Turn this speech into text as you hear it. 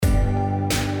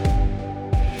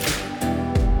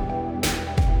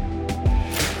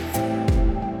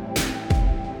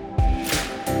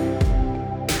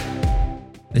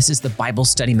This is the Bible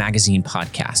Study Magazine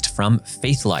podcast from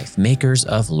Faith Life, makers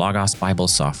of Logos Bible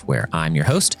software. I'm your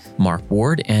host, Mark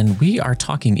Ward, and we are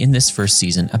talking in this first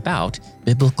season about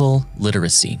biblical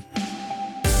literacy.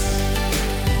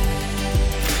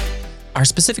 Our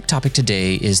specific topic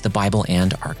today is the Bible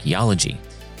and archaeology.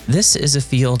 This is a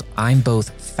field I'm both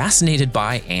fascinated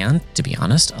by and, to be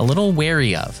honest, a little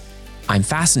wary of. I'm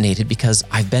fascinated because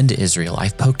I've been to Israel.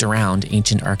 I've poked around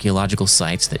ancient archaeological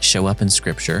sites that show up in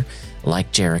Scripture,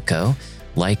 like Jericho,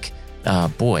 like,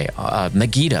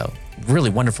 Megiddo,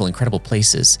 really wonderful, incredible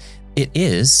places. It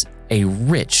is a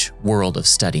rich world of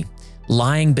study.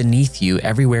 Lying beneath you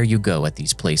everywhere you go at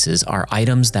these places are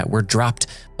items that were dropped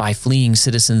by fleeing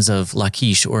citizens of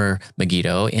Lachish or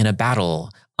Megiddo in a battle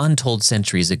untold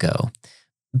centuries ago.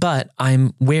 But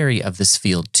I'm wary of this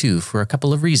field too for a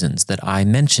couple of reasons that I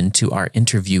mentioned to our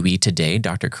interviewee today,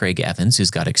 Dr. Craig Evans,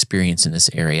 who's got experience in this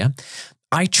area.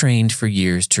 I trained for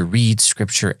years to read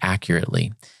Scripture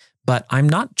accurately, but I'm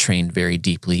not trained very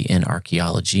deeply in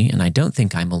archaeology, and I don't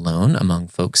think I'm alone among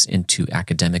folks into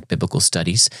academic biblical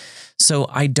studies. So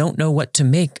I don't know what to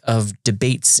make of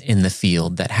debates in the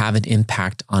field that have an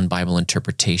impact on Bible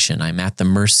interpretation. I'm at the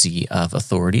mercy of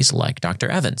authorities like Dr.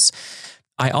 Evans.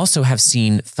 I also have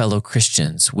seen fellow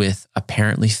Christians with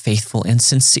apparently faithful and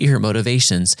sincere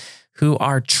motivations who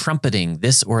are trumpeting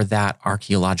this or that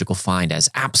archaeological find as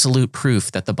absolute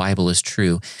proof that the Bible is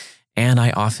true. And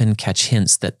I often catch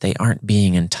hints that they aren't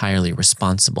being entirely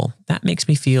responsible. That makes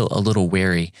me feel a little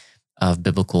wary of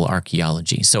biblical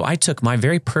archaeology. So I took my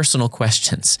very personal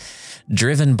questions,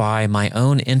 driven by my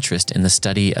own interest in the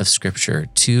study of Scripture,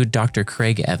 to Dr.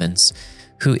 Craig Evans,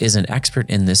 who is an expert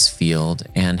in this field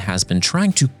and has been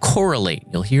trying to correlate,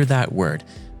 you'll hear that word,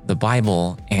 the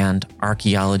Bible and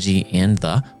archaeology in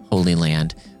the Holy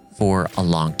Land for a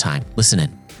long time. Listen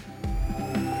in.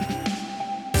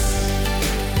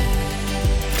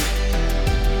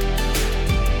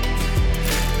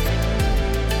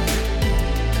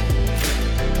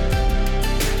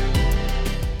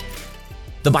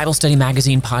 The Bible Study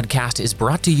Magazine podcast is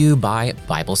brought to you by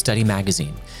Bible Study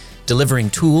Magazine, delivering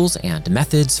tools and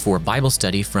methods for Bible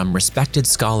study from respected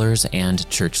scholars and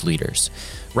church leaders.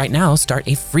 Right now, start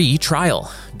a free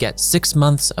trial. Get 6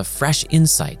 months of fresh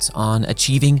insights on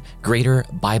achieving greater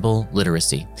Bible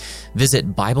literacy.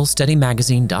 Visit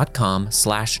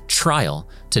BibleStudyMagazine.com/trial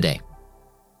today.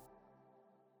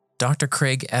 Dr.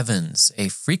 Craig Evans, a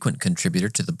frequent contributor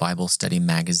to the Bible Study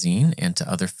Magazine and to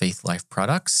other Faith Life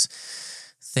products.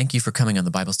 Thank you for coming on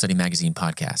the Bible Study Magazine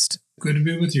podcast. Good to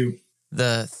be with you.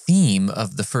 The theme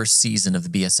of the first season of the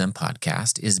BSM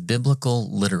podcast is biblical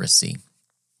literacy.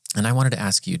 And I wanted to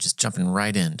ask you, just jumping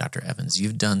right in, Dr. Evans,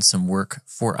 you've done some work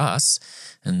for us,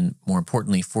 and more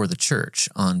importantly for the church,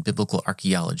 on biblical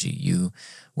archaeology. You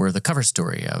were the cover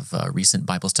story of a recent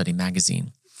Bible Study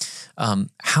magazine.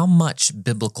 How much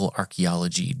biblical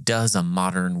archaeology does a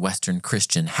modern Western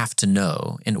Christian have to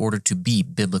know in order to be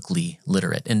biblically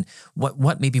literate? And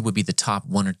what maybe would be the top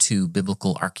one or two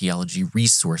biblical archaeology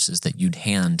resources that you'd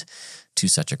hand to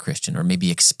such a Christian, or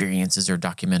maybe experiences or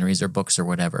documentaries or books or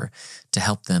whatever to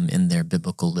help them in their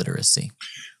biblical literacy?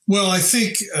 Well, I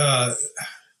think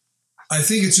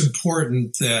it's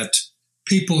important that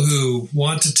people who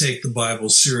want to take the Bible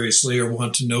seriously or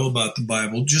want to know about the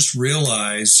Bible just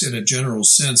realize in a general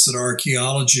sense that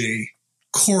archaeology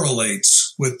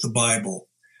correlates with the Bible.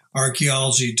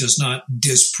 Archaeology does not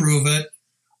disprove it.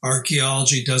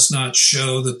 Archaeology does not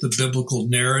show that the biblical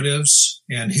narratives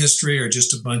and history are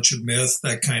just a bunch of myth,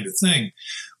 that kind of thing,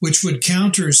 which would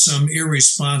counter some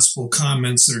irresponsible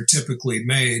comments that are typically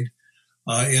made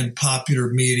in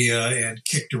popular media and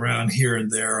kicked around here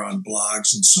and there on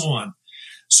blogs and so on.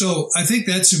 So I think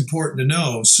that's important to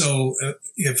know. So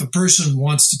if a person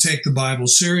wants to take the Bible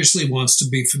seriously, wants to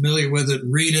be familiar with it,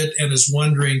 read it, and is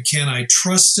wondering, can I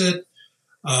trust it?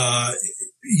 Are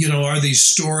these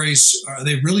stories, are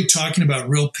they really talking about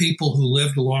real people who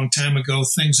lived a long time ago,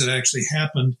 things that actually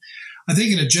happened? I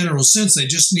think in a general sense, they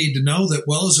just need to know that,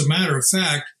 well, as a matter of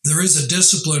fact, there is a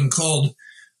discipline called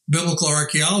biblical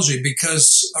archaeology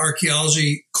because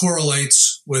archaeology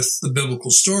correlates with the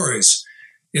biblical stories.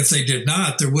 If they did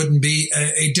not, there wouldn't be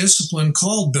a discipline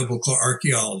called biblical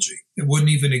archaeology. It wouldn't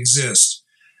even exist.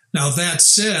 Now, that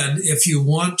said, if you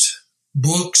want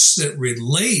books that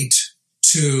relate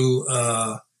to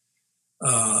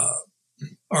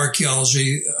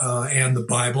archaeology and the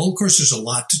Bible, of course, there's a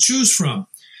lot to choose from.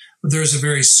 There's a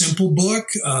very simple book.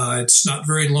 It's not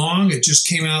very long. It just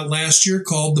came out last year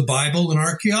called The Bible and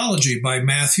Archaeology by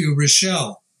Matthew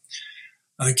Richel.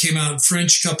 It came out in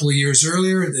French a couple of years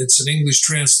earlier. It's an English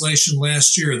translation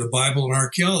last year, The Bible and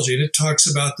Archaeology, and it talks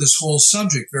about this whole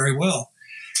subject very well.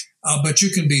 but you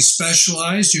can be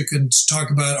specialized. You can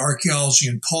talk about archaeology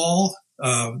in Paul,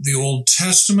 the Old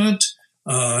Testament,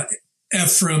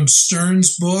 Ephraim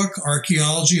Stern's book,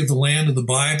 Archaeology of the Land of the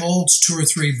Bible. It's 2 or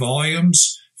 3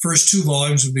 volumes. First 2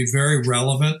 volumes would be very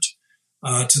relevant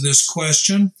to this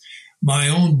question. My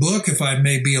own book, if I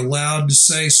may be allowed to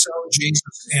say so,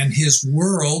 Jesus and His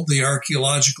World, the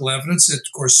Archaeological Evidence, it,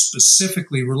 of course,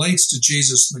 specifically relates to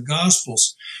Jesus and the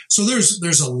Gospels. So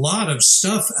there's a lot of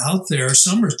stuff out there.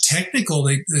 Some are technical.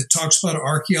 It talks about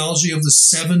archaeology of the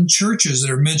 7 churches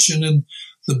that are mentioned in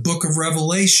the book of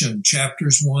Revelation,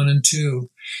 chapters 1 and 2.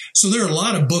 So there are a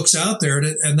lot of books out there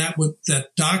that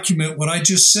document what I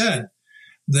just said,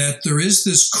 that there is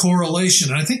this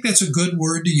correlation. And I think that's a good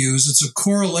word to use. It's a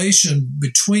correlation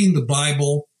between the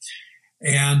Bible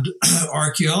and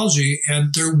archaeology,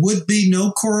 and there would be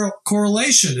no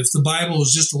correlation if the Bible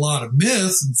was just a lot of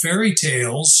myth and fairy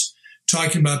tales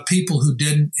talking about people who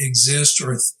didn't exist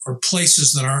or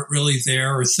places that aren't really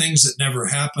there or things that never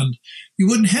happened. You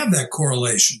wouldn't have that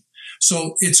correlation.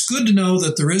 So it's good to know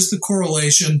that there is the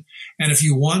correlation. And if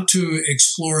you want to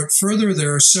explore it further,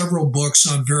 there are several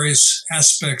books on various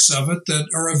aspects of it that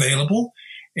are available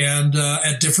and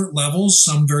at different levels,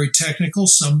 some very technical,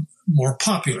 some more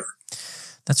popular.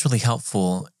 That's really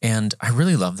helpful. And I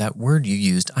really love that word you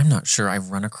used. I'm not sure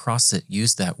I've run across it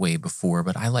used that way before,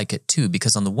 but I like it too,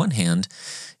 because on the one hand,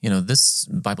 this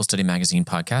Bible Study Magazine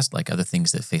podcast, like other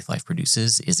things that Faith Life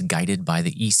produces, is guided by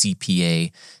the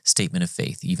ECPA Statement of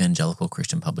Faith, Evangelical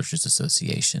Christian Publishers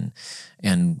Association.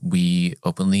 And we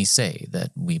openly say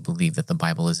that we believe that the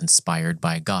Bible is inspired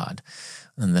by God.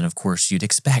 And then, of course, you'd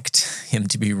expect him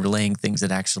to be relaying things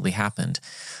that actually happened.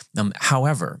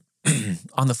 However,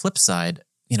 on the flip side,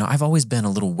 I've always been a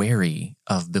little wary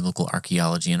of biblical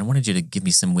archaeology, and I wanted you to give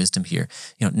me some wisdom here.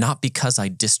 Not because I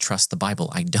distrust the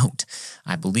Bible. I don't.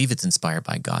 I believe it's inspired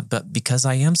by God, but because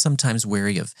I am sometimes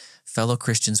wary of fellow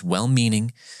Christians,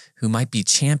 well-meaning, who might be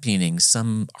championing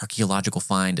some archaeological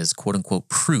find as quote-unquote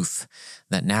proof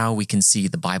that now we can see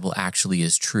the Bible actually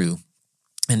is true.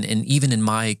 And even in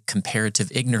my comparative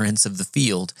ignorance of the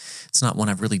field, it's not one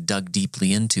I've really dug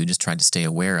deeply into, just tried to stay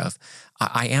aware of.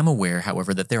 I am aware,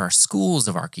 however, that there are schools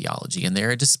of archaeology, and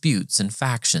there are disputes and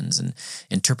factions and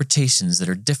interpretations that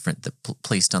are different that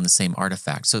placed on the same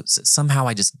artifact. So somehow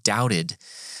I just doubted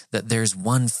that there's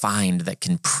one find that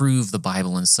can prove the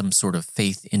Bible in some sort of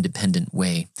faith-independent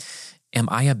way. Am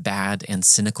I a bad and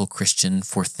cynical Christian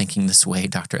for thinking this way,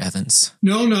 Dr. Evans?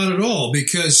 No, not at all,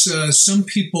 because some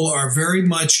people are very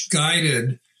much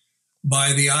guided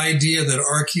by the idea that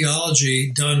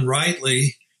archaeology done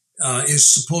rightly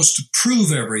is supposed to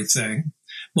prove everything.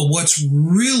 But what's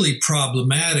really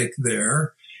problematic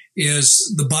there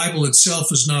is the Bible itself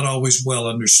is not always well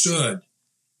understood.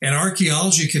 And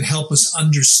archaeology can help us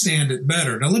understand it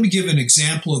better. Now, let me give an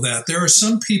example of that. There are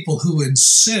some people who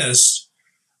insist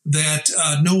that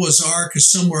Noah's Ark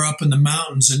is somewhere up in the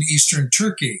mountains in eastern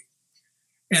Turkey.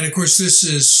 And of course, this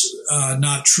is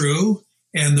not true,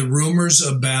 and the rumors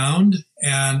abound,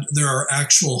 and there are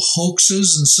actual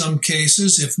hoaxes in some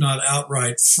cases, if not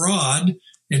outright fraud,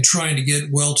 in trying to get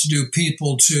well-to-do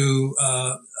people to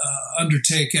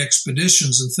undertake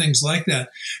expeditions and things like that.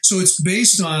 So it's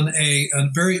based on a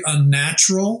very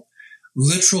unnatural,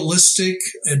 literalistic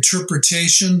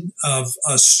interpretation of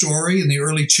a story in the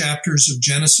early chapters of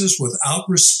Genesis without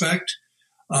respect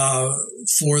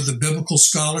for the biblical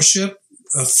scholarship,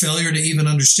 a failure to even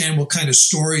understand what kind of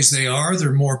stories they are.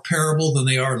 They're more parable than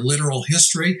they are literal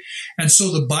history. And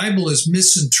so the Bible is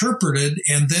misinterpreted,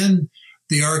 and then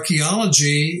the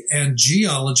archaeology and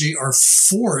geology are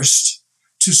forced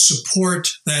to support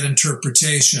that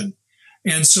interpretation.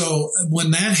 And so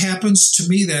when that happens, to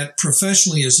me, that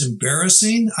professionally is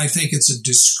embarrassing. I think it's a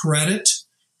discredit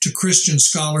to Christian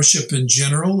scholarship in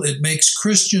general. It makes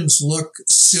Christians look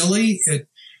silly.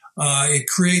 It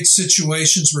creates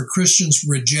situations where Christians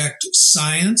reject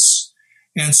science.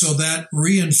 And so that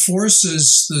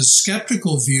reinforces the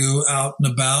skeptical view out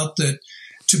and about that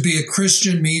to be a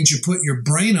Christian means you put your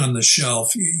brain on the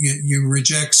shelf. You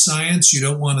reject science. You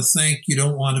don't want to think. You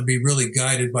don't want to be really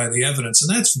guided by the evidence.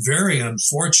 And that's very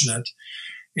unfortunate.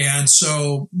 And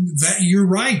so that you're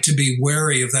right to be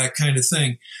wary of that kind of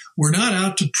thing. We're not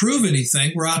out to prove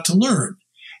anything. We're out to learn.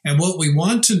 And what we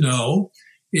want to know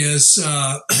is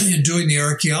in doing the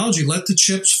archaeology, let the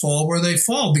chips fall where they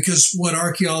fall, because what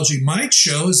archaeology might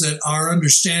show is that our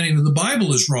understanding of the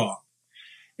Bible is wrong.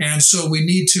 And so we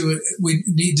need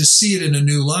to see it in a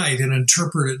new light and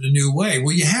interpret it in a new way.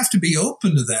 Well, you have to be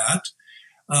open to that.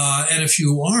 And if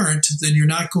you aren't, then you're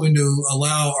not going to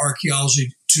allow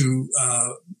archaeology to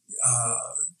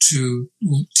to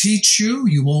teach you.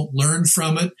 You won't learn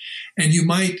from it. And you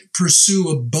might pursue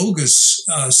a bogus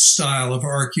style of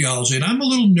archaeology. And I'm a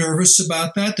little nervous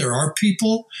about that. There are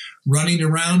people running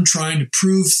around trying to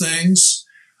prove things.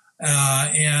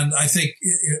 And I think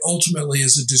it ultimately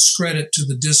is a discredit to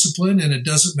the discipline, and it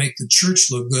doesn't make the church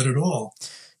look good at all.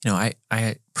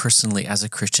 I personally, as a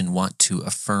Christian, want to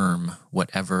affirm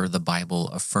whatever the Bible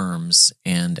affirms.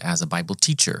 And as a Bible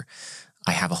teacher,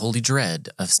 I have a holy dread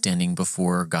of standing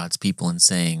before God's people and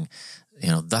saying,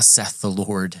 thus saith the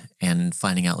Lord, and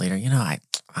finding out later,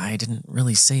 I didn't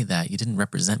really say that. You didn't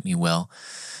represent me well.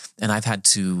 And I've had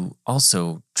to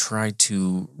also try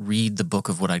to read the book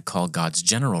of what I'd call God's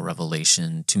general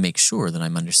revelation to make sure that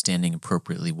I'm understanding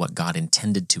appropriately what God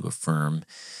intended to affirm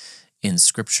in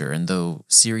Scripture. And though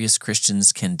serious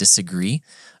Christians can disagree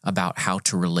about how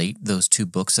to relate those two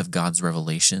books of God's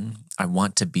revelation, I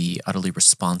want to be utterly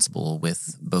responsible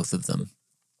with both of them.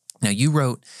 Now, you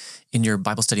wrote in your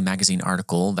Bible Study Magazine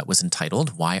article that was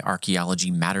entitled, Why Archaeology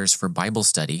Matters for Bible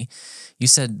Study, you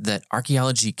said that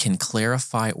archaeology can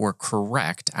clarify or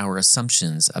correct our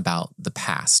assumptions about the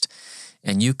past.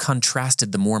 And you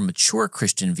contrasted the more mature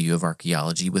Christian view of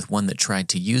archaeology with one that tried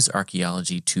to use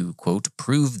archaeology to, quote,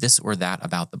 prove this or that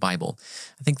about the Bible.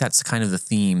 I think that's kind of the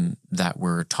theme that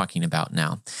we're talking about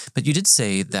now. But you did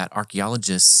say that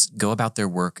archaeologists go about their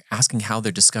work asking how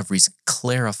their discoveries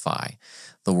clarify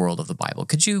the world of the Bible.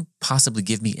 Could you possibly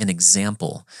give me an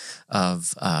example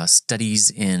of studies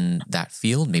in that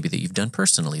field, maybe that you've done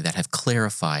personally, that have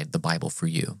clarified the Bible for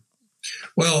you?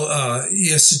 Well,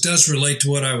 yes, it does relate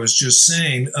to what I was just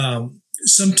saying.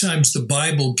 Sometimes the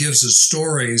Bible gives us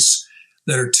stories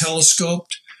that are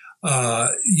telescoped.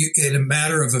 In a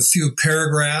matter of a few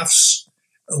paragraphs,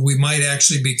 we might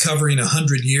actually be covering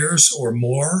 100 years or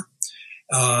more.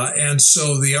 And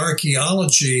so the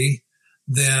archaeology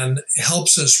then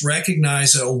helps us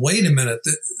recognize, wait a minute,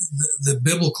 the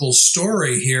biblical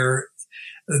story here,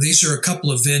 these are a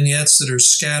couple of vignettes that are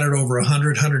scattered over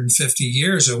 100, 150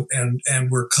 years,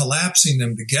 and we're collapsing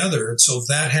them together. And so if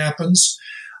that happens,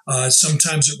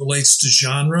 sometimes it relates to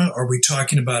genre. Are we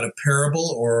talking about a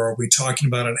parable, or are we talking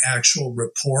about an actual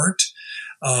report?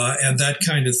 And that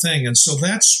kind of thing. And so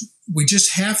we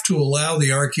just have to allow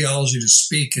the archaeology to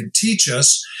speak and teach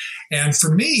us. And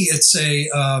for me, it's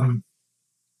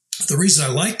the reason I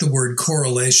like the word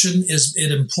correlation is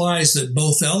it implies that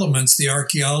both elements, the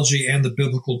archaeology and the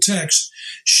biblical text,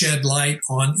 shed light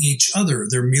on each other.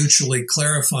 They're mutually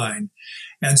clarifying.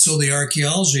 And so the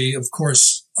archaeology, of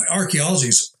course, archaeology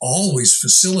is always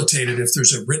facilitated if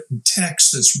there's a written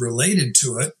text that's related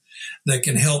to it that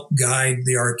can help guide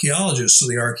the archaeologist. So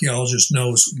the archaeologist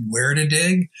knows where to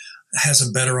dig, has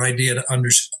a better idea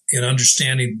in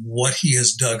understanding what he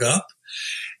has dug up.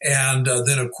 And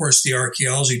then, of course, the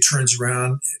archaeology turns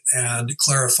around and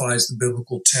clarifies the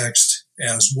biblical text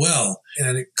as well.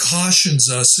 And it cautions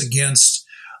us against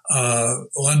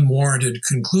unwarranted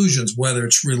conclusions, whether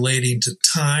it's relating to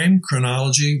time,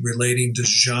 chronology, relating to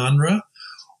genre,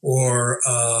 or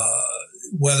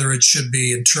whether it should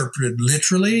be interpreted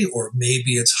literally, or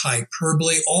maybe it's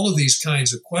hyperbole. All of these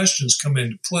kinds of questions come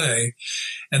into play.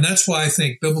 And that's why I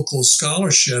think biblical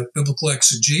scholarship, biblical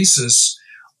exegesis,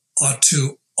 ought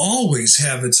to always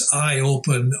have its eye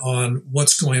open on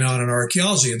what's going on in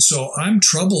archaeology. And so I'm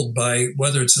troubled by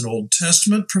whether it's an Old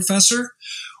Testament professor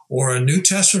or a New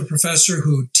Testament professor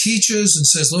who teaches and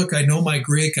says, look, I know my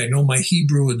Greek, I know my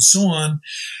Hebrew, and so on,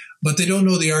 but they don't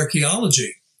know the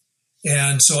archaeology.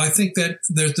 And so I think that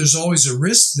there's always a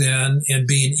risk then in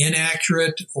being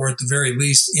inaccurate, or at the very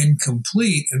least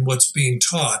incomplete in what's being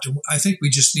taught. I think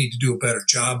we just need to do a better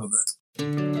job of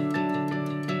it.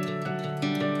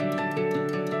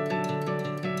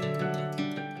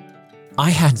 I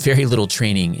had very little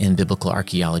training in biblical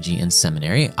archaeology in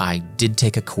seminary. I did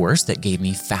take a course that gave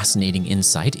me fascinating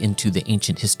insight into the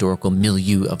ancient historical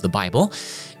milieu of the Bible.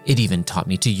 It even taught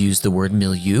me to use the word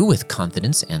milieu with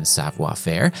confidence and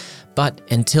savoir-faire. But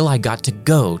until I got to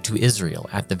go to Israel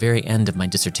at the very end of my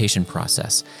dissertation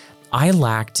process, I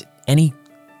lacked any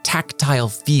tactile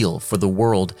feel for the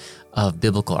world of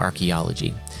biblical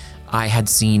archaeology. I had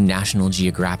seen National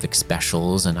Geographic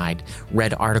specials and I'd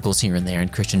read articles here and there in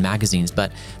Christian magazines,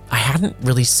 but I hadn't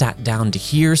really sat down to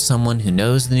hear someone who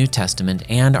knows the New Testament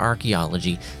and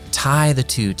archaeology tie the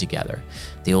two together.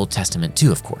 The Old Testament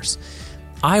too, of course.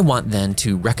 I want then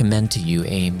to recommend to you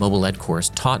a mobile ed course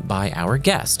taught by our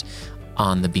guest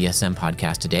on the BSM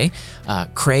podcast today,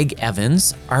 Craig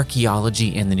Evans,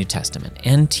 Archaeology in the New Testament,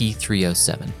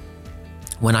 NT307.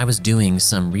 When I was doing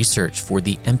some research for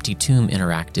the Empty Tomb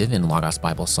Interactive in Logos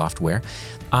Bible software,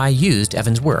 I used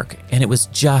Evan's work, and it was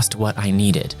just what I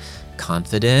needed.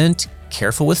 Confident,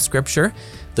 careful with Scripture,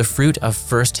 the fruit of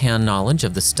first-hand knowledge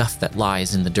of the stuff that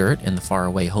lies in the dirt in the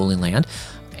faraway Holy Land,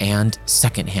 and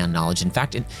second-hand knowledge. In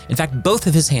fact, both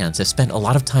of his hands have spent a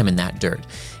lot of time in that dirt,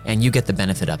 and you get the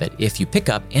benefit of it if you pick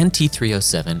up NT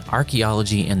 307,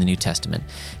 Archaeology and the New Testament.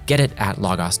 Get it at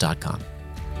logos.com.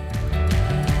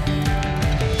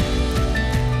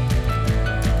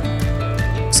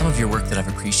 Some of your work that I've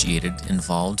appreciated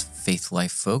involved Faith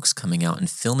Life folks coming out and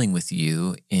filming with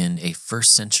you in a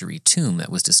first century tomb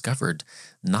that was discovered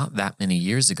not that many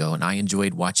years ago, and I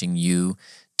enjoyed watching you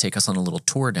take us on a little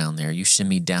tour down there. You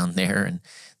shimmied down there, and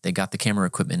they got the camera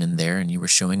equipment in there, and you were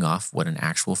showing off what an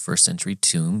actual first century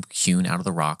tomb hewn out of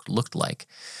the rock looked like.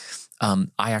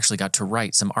 I actually got to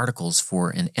write some articles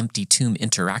for an Empty Tomb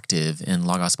Interactive in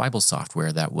Logos Bible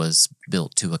software that was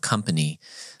built to accompany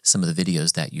some of the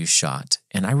videos that you shot.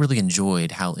 And I really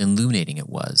enjoyed how illuminating it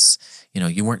was.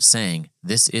 You weren't saying,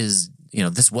 this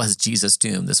was Jesus'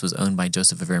 tomb. This was owned by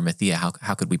Joseph of Arimathea.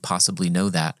 How could we possibly know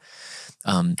that?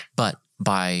 But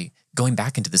by going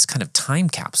back into this kind of time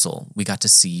capsule, we got to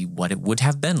see what it would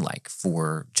have been like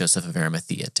for Joseph of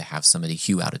Arimathea to have somebody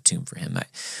hew out a tomb for him.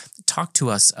 Talk to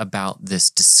us about this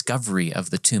discovery of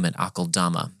the tomb at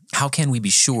Akeldama. How can we be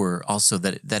sure also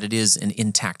that it is an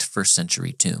intact first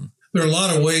century tomb? There are a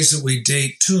lot of ways that we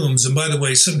date tombs. And by the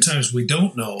way, sometimes we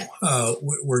don't know.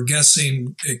 We're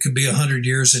guessing it could be 100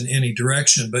 years in any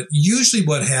direction. But usually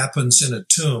what happens in a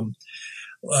tomb,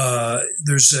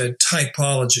 there's a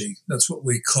typology. That's what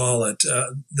we call it.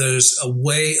 There's a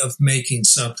way of making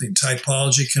something.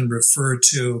 Typology can refer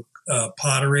to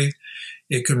pottery.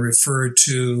 It can refer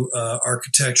to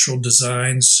architectural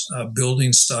designs,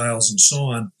 building styles, and so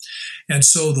on. And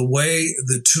so the way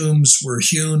the tombs were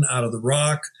hewn out of the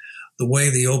rock, the way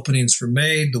the openings were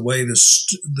made, the way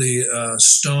the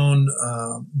stone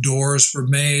doors were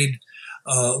made,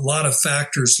 a lot of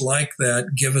factors like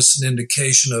that give us an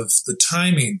indication of the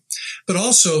timing. But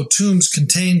also tombs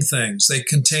contain things. They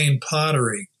contain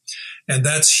pottery, and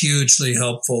that's hugely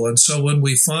helpful. And so when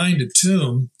we find a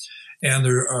tomb and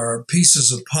there are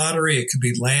pieces of pottery, it could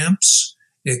be lamps,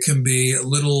 it can be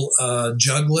little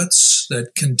juglets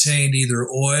that contain either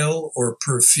oil or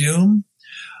perfume.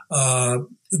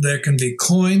 There can be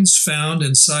coins found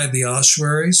inside the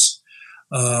ossuaries,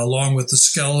 along with the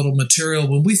skeletal material.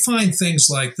 When we find things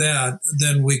like that,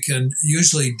 then we can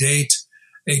usually date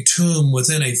a tomb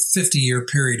within a 50-year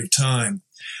period of time.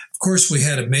 Of course, we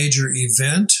had a major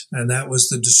event, and that was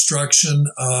the destruction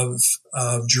of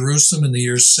Jerusalem in the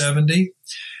year 70.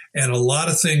 And a lot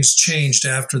of things changed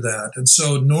after that. And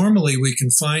so normally we can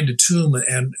find a tomb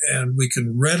and we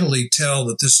can readily tell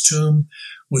that this tomb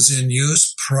was in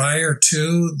use prior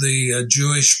to the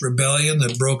Jewish rebellion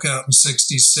that broke out in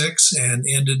 66 and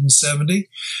ended in 70.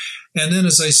 And then,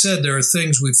 as I said, there are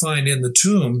things we find in the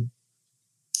tomb,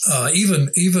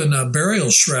 even a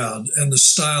burial shroud and the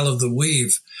style of the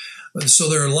weave. So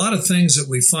there are a lot of things that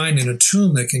we find in a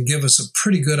tomb that can give us a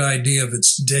pretty good idea of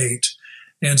its date.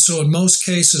 And so in most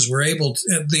cases, we're able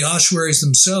to, the ossuaries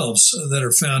themselves that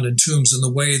are found in tombs and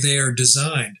the way they are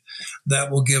designed, that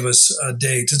will give us a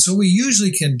date. And so we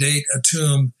usually can date a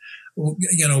tomb,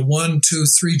 1, 2,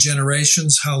 3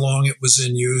 generations, how long it was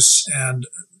in use. And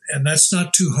that's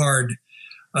not too hard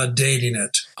dating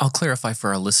it. I'll clarify for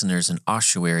our listeners, an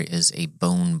ossuary is a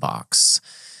bone box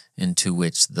into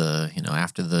which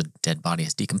after the dead body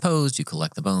has decomposed, you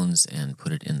collect the bones and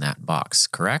put it in that box,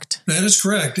 correct? That is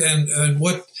correct. And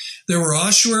there were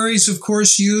ossuaries, of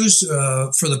course, used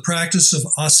for the practice of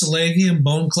ossuagium,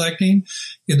 bone collecting.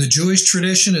 In the Jewish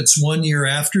tradition, it's 1 year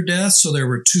after death, so there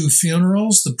were 2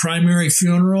 funerals. The primary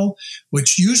funeral,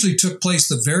 which usually took place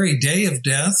the very day of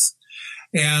death,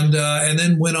 and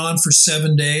then went on for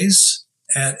 7 days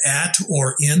at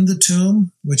or in the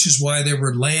tomb, which is why there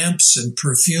were lamps and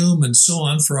perfume and so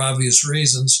on for obvious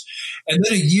reasons. And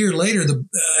then a year later,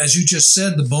 as you just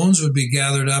said, the bones would be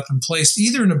gathered up and placed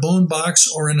either in a bone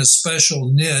box or in a special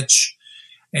niche,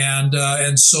 and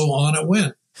so on it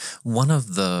went. One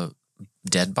of the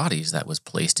dead bodies that was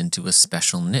placed into a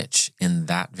special niche in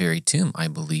that very tomb, I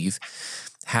believe,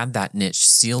 had that niche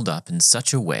sealed up in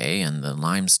such a way, and the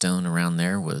limestone around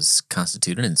there was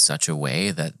constituted in such a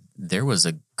way that there was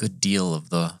a good deal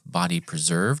of the body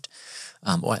preserved,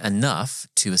 enough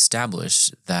to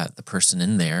establish that the person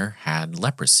in there had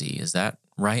leprosy. Is that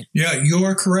right? Yeah, you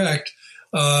are correct.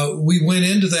 We went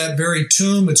into that very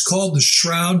tomb. It's called the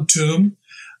Shroud Tomb.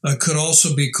 Could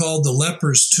also be called the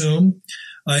Leper's Tomb.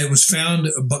 It was found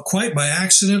quite by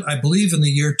accident, I believe, in the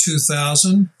year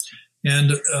 2000.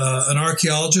 And an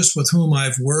archaeologist with whom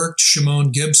I've worked,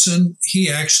 Shimon Gibson, he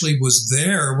actually was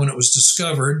there when it was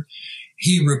discovered.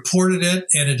 He reported it,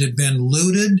 and it had been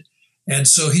looted And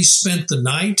so he spent the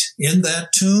night in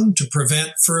that tomb to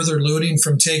prevent further looting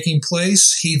from taking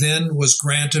place. He then was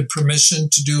granted permission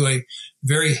to do a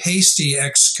very hasty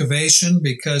excavation,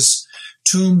 because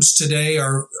tombs today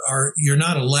are you're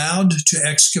not allowed to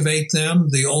excavate them.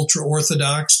 The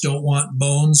ultra-Orthodox don't want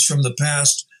bones from the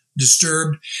past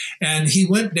disturbed. And he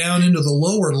went down into the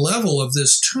lower level of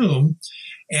this tomb,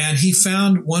 and he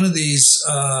found one of these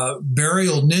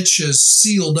burial niches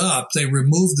sealed up. They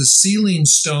removed the sealing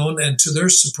stone, and to their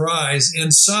surprise,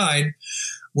 inside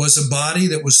was a body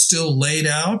that was still laid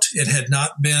out. It had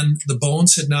not been, the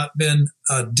bones had not been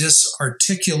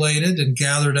disarticulated and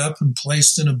gathered up and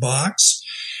placed in a box.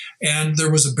 And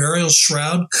there was a burial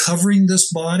shroud covering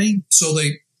this body. So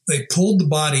they pulled the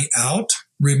body out,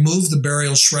 removed the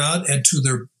burial shroud, and to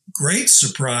their great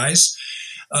surprise,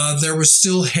 there was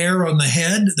still hair on the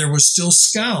head. There was still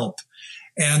scalp.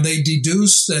 And they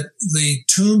deduced that the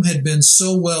tomb had been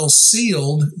so well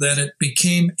sealed that it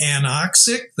became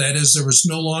anoxic. That is, there was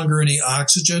no longer any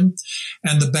oxygen.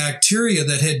 And the bacteria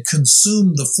that had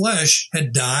consumed the flesh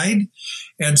had died.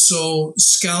 And so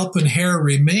scalp and hair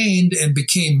remained and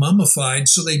became mummified.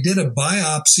 So they did a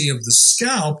biopsy of the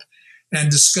scalp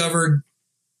and discovered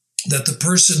that the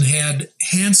person had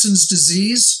Hansen's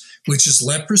disease, which is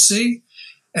leprosy,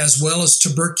 as well as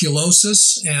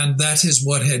tuberculosis, and that is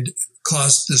what had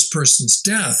caused this person's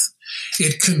death.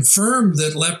 It confirmed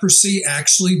that leprosy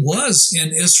actually was in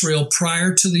Israel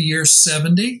prior to the year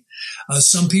 70.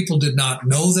 Some people did not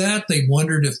know that. They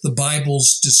wondered if the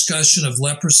Bible's discussion of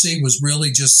leprosy was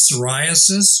really just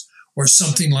psoriasis or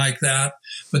something like that.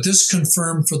 But this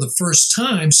confirmed for the first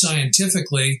time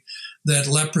scientifically that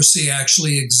leprosy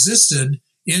actually existed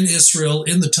in Israel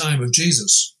in the time of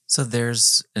Jesus. So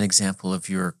there's an example of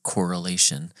your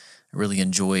correlation. I really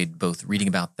enjoyed both reading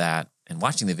about that and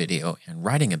watching the video and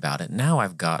writing about it. Now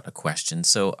I've got a question.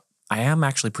 So I am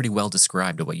actually pretty well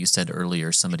described at what you said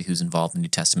earlier, somebody who's involved in New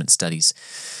Testament studies,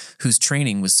 whose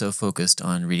training was so focused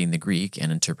on reading the Greek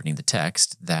and interpreting the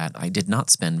text that I did not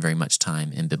spend very much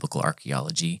time in biblical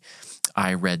archaeology.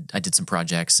 I did some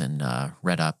projects and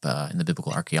read up in the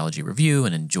Biblical Archaeology Review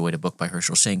and enjoyed a book by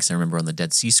Herschel Shanks, I remember, on the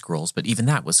Dead Sea Scrolls, but even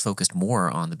that was focused more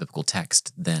on the biblical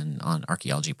text than on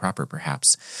archaeology proper,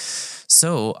 perhaps.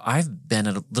 So I've been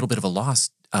at a little bit of a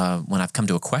loss when I've come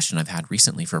to a question I've had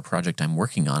recently for a project I'm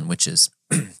working on, which is,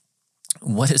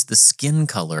 what is the skin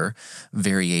color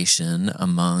variation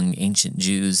among ancient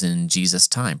Jews in Jesus'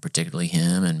 time, particularly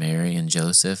him and Mary and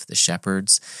Joseph, the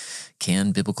shepherds?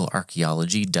 Can biblical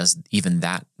archaeology, does even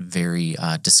that very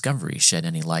discovery shed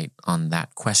any light on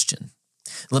that question?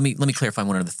 Let me clarify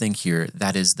one other thing here.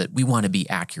 That is that we want to be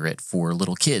accurate for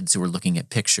little kids who are looking at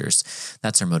pictures.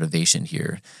 That's our motivation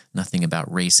here. Nothing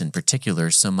about race in particular,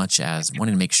 so much as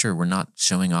wanting to make sure we're not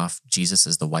showing off Jesus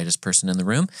as the whitest person in the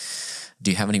room.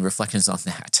 Do you have any reflections on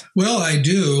that? Well, I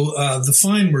do. The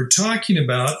find we're talking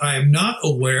about, I am not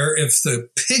aware if the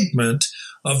pigment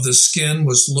of the skin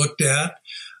was looked at.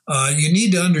 You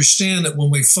need to understand that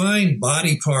when we find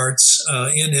body parts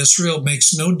in Israel, it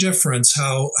makes no difference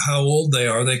how old they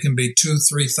are. They can be 2,000,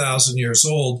 3,000 years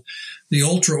old. The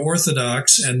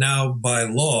ultra-Orthodox, and now by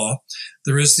law,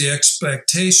 there is the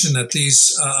expectation that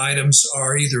these items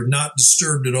are either not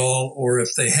disturbed at all, or if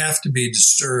they have to be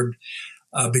disturbed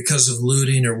because of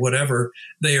looting or whatever,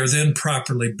 they are then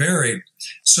properly buried.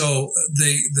 So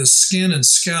the skin and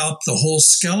scalp, the whole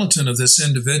skeleton of this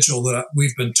individual that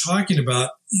we've been talking about,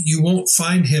 you won't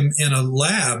find him in a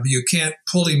lab. You can't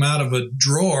pull him out of a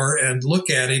drawer and look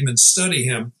at him and study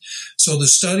him. So the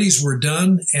studies were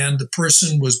done and the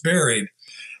person was buried.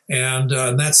 And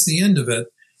that's the end of it.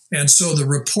 And so the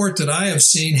report that I have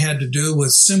seen had to do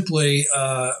with simply,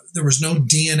 there was no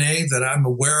DNA that I'm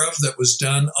aware of that was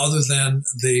done other than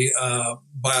the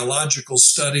biological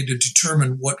study to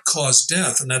determine what caused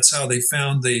death. And that's how they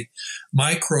found the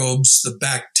microbes, the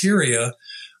bacteria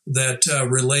that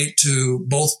relate to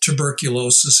both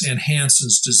tuberculosis and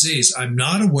Hansen's disease. I'm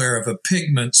not aware of a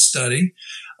pigment study.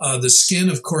 The skin,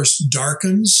 of course,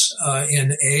 darkens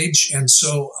in age. And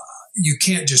so you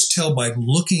can't just tell by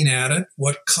looking at it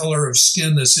what color of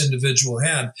skin this individual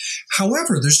had.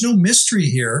 However, there's no mystery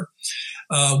here.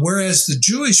 Whereas the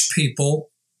Jewish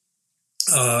people,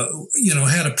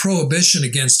 had a prohibition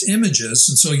against images,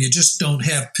 and so you just don't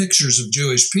have pictures of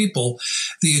Jewish people.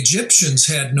 The Egyptians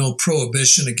had no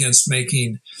prohibition against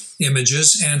making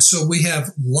images, and so we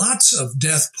have lots of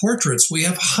death portraits. We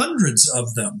have hundreds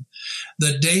of them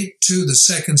that date to the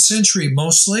 2nd century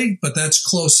mostly, but that's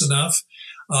close enough.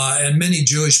 And many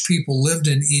Jewish people lived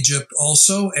in Egypt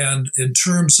also. And in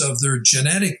terms of their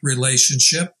genetic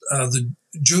relationship, the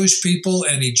Jewish people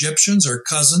and Egyptians are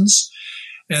cousins.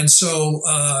 And so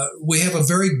we have a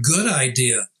very good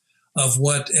idea of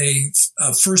what a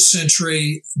first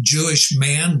century Jewish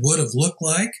man would have looked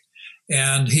like.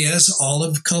 And he has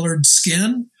olive colored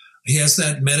skin. He has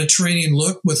that Mediterranean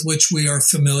look with which we are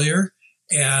familiar,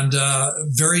 and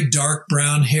very dark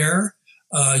brown hair,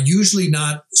 usually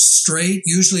not straight,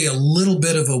 usually a little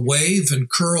bit of a wave and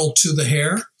curl to the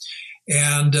hair,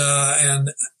 and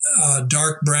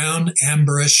dark brown,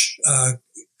 amberish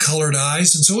colored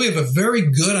eyes. And so we have a very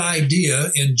good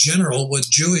idea in general what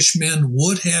Jewish men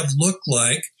would have looked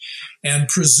like. And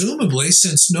presumably,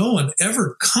 since no one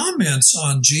ever comments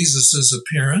on Jesus's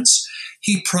appearance,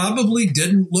 he probably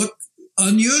didn't look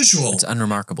unusual. It's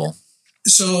unremarkable.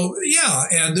 So, yeah,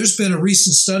 and there's been a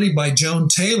recent study by Joan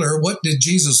Taylor, What Did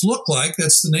Jesus Look Like?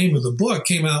 That's the name of the book,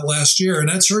 came out last year, and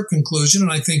that's her conclusion,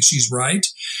 and I think she's right.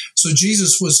 So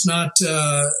Jesus was not,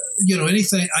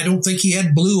 anything. I don't think he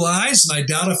had blue eyes, and I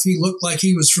doubt if he looked like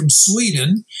he was from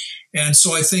Sweden. And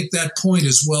so I think that point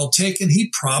is well taken.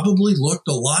 He probably looked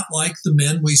a lot like the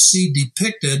men we see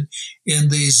depicted in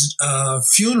these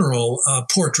funeral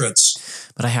portraits.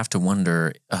 But I have to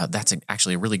wonder, that's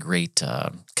actually a really great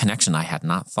connection I had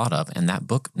not thought of, and that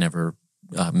book never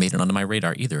made it onto my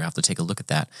radar either. I have to take a look at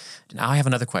that. Now I have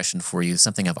another question for you,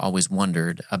 something I've always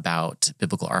wondered about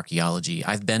biblical archaeology.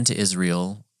 I've been to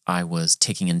Israel. I was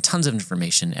taking in tons of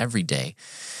information every day.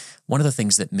 One of the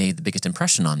things that made the biggest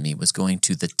impression on me was going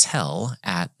to the Tell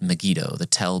at Megiddo, the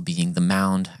Tell being the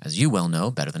mound, as you well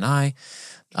know, better than I,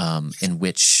 in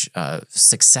which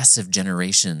successive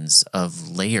generations of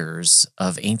layers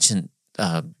of ancient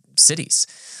cities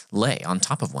lay on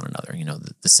top of one another. You know,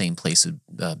 the same place would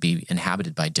be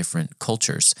inhabited by different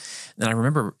cultures. And I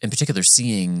remember in particular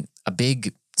seeing a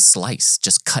big slice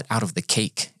just cut out of the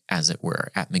cake, as it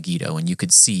were, at Megiddo. And you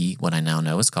could see what I now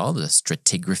know is called the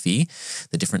stratigraphy,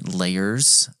 the different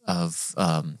layers of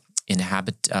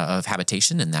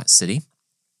habitation in that city.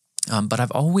 But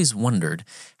I've always wondered,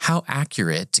 how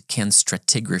accurate can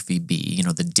stratigraphy be? You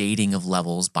know, the dating of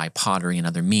levels by pottery and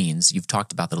other means. You've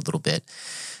talked about that a little bit.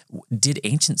 Did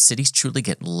ancient cities truly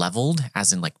get leveled,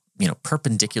 as in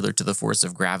perpendicular to the force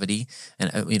of gravity?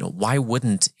 And, why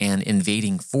wouldn't an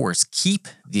invading force keep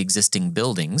the existing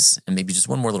buildings? And maybe just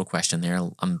one more little question there.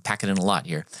 I'm packing in a lot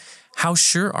here. How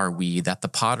sure are we that the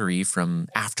pottery from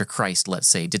after Christ, let's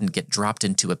say, didn't get dropped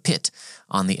into a pit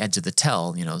on the edge of the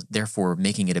Tell, therefore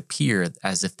making it appear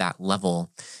as if that level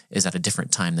is at a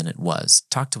different time than it was?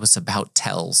 Talk to us about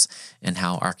tells and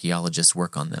how archaeologists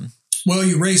work on them. Well,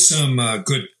 you raised some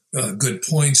good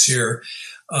points here.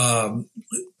 Let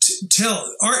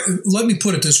me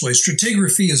put it this way.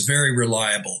 Stratigraphy is very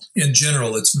reliable. In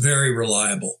general, it's very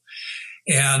reliable.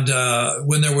 And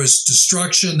when there was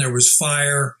destruction, there was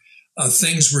fire,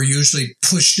 things were usually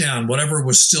pushed down. Whatever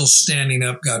was still standing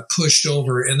up got pushed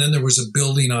over, and then there was a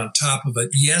building on top of it.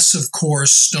 Yes, of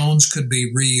course, stones could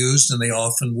be reused, and they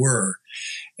often were.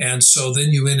 And so then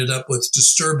you ended up with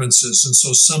disturbances. And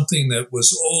so something that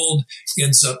was old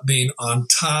ends up being on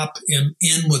top in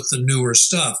with the newer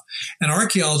stuff. And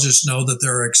archaeologists know that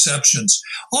there are exceptions.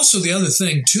 Also, the other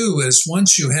thing, too, is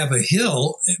once you have a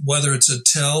hill, whether it's a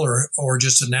tell or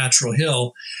just a natural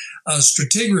hill,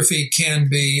 stratigraphy can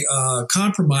be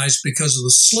compromised because of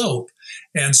the slope.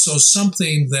 And so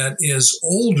something that is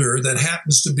older that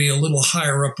happens to be a little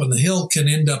higher up on the hill can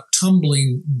end up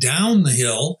tumbling down the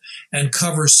hill and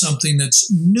cover something that's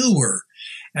newer.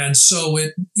 And so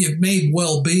it may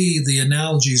well be, the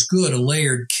analogy is good, a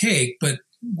layered cake, but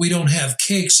we don't have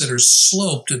cakes that are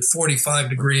sloped at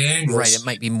 45-degree angles. Right. It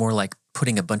might be more like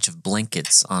putting a bunch of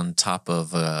blankets on top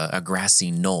of a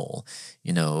grassy knoll.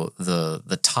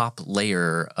 The top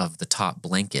layer of the top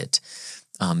blanket,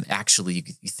 actually,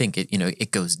 you think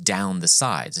it goes down the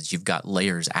sides, that you've got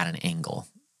layers at an angle.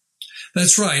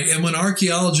 That's right. And when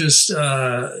archaeologists,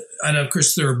 and of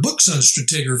course there are books on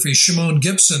stratigraphy, Shimon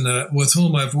Gibson, with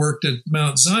whom I've worked at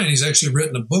Mount Zion, he's actually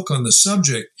written a book on the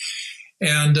subject.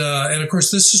 And of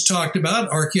course, this is talked about.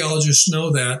 Archaeologists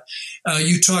know that.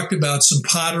 You talked about some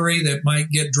pottery that might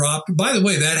get dropped. By the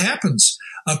way, that happens.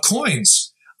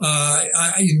 Coins.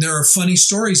 There are funny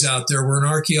stories out there where an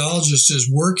archaeologist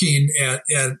is working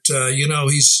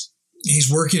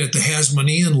he's working at the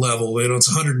Hasmonean level. It's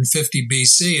 150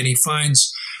 BC, and he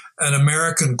finds an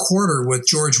American quarter with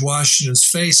George Washington's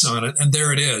face on it, and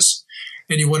there it is.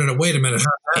 And you wanted to wait a minute.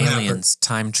 How did that Aliens,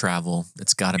 happen? Time travel.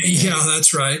 It's got to be. Yeah,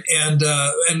 that's right. And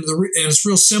it's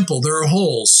real simple. There are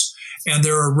holes, and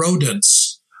there are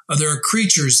rodents there are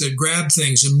creatures that grab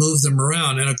things and move them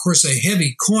around. And of course, a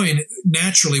heavy coin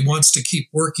naturally wants to keep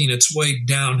working its way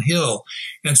downhill.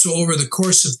 And so over the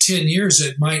course of 10 years,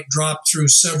 it might drop through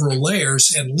several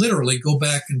layers and literally go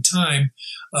back in time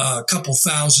a couple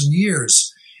thousand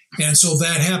years. And so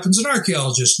that happens, and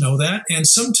archaeologists know that. And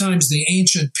sometimes the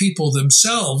ancient people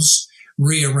themselves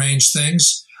rearrange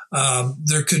things.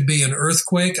 There could be an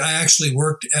earthquake. I actually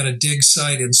worked at a dig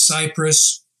site in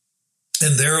Cyprus,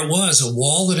 and there it was, a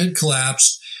wall that had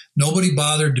collapsed. Nobody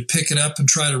bothered to pick it up and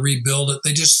try to rebuild it.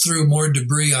 They just threw more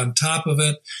debris on top of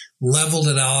it, leveled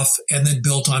it off, and then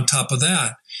built on top of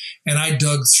that. And I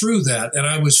dug through that, and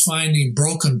I was finding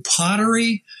broken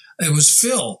pottery. It was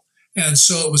fill. And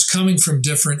so it was coming from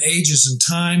different ages and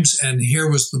times, and here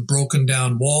was the broken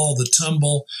down wall, the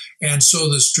tumble. And so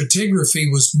the stratigraphy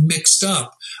was mixed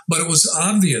up, but it was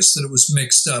obvious that it was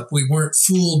mixed up. We weren't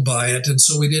fooled by it, and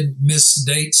so we didn't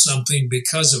misdate something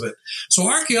because of it. So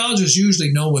archaeologists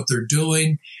usually know what they're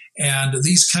doing, and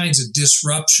these kinds of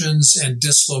disruptions and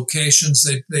dislocations,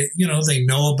 they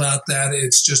know about that.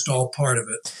 It's just all part of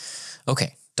it.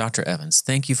 Okay. Dr. Evans,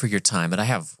 thank you for your time, but I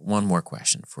have one more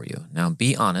question for you. Now,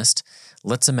 be honest.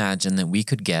 Let's imagine that we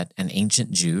could get an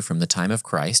ancient Jew from the time of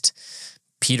Christ,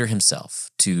 Peter himself,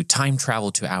 to time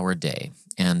travel to our day,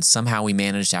 and somehow we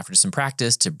managed, after some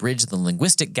practice, to bridge the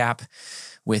linguistic gap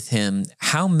with him.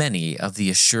 How many of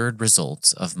the assured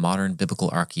results of modern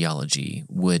biblical archaeology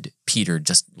would Peter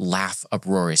just laugh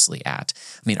uproariously at?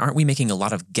 I mean, aren't we making a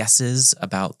lot of guesses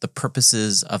about the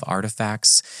purposes of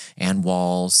artifacts and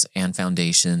walls and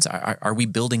foundations? Are we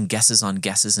building guesses on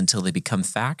guesses until they become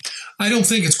fact? I don't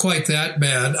think it's quite that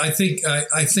bad. I think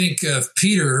if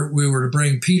Peter, we were to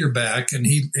bring Peter back, and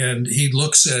he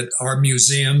looks at our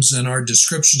museums and our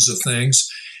descriptions of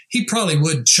things, he probably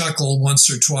would chuckle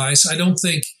once or twice. I don't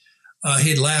think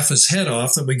he'd laugh his head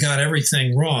off that we got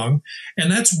everything wrong. And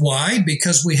that's why,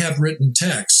 because we have written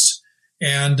texts.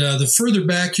 And the further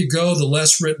back you go, the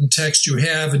less written text you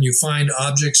have, and you find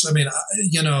objects. I mean,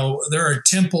 there are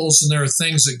temples and there are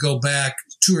things that go back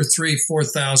 2,000 or 3,000,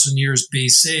 4,000 years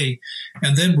BC.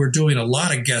 And then we're doing a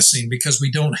lot of guessing because we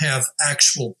don't have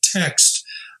actual text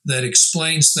that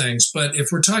explains things. But if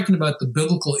we're talking about the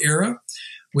biblical era,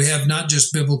 we have not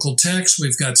just biblical texts.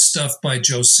 We've got stuff by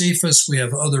Josephus. We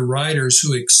have other writers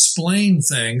who explain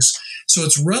things. So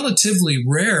it's relatively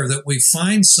rare that we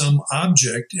find some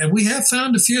object, and we have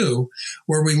found a few,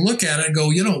 where we look at it and go,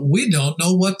 we don't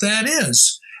know what that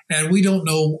is. And we don't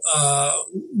know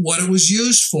what it was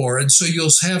used for. And so you'll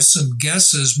have some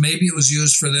guesses. Maybe it was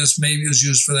used for this. Maybe it was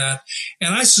used for that.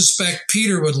 And I suspect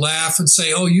Peter would laugh and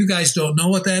say, oh, you guys don't know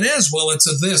what that is. Well, it's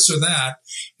a this or that.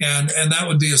 And that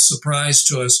would be a surprise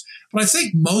to us. But I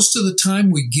think most of the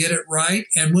time we get it right.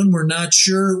 And when we're not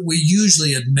sure, we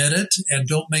usually admit it and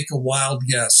don't make a wild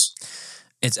guess.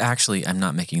 It's actually, I'm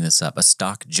not making this up, a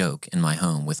stock joke in my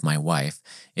home with my wife.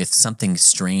 If something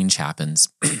strange happens,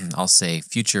 I'll say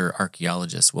future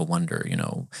archaeologists will wonder,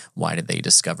 why did they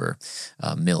discover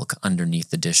milk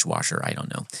underneath the dishwasher? I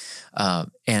don't know.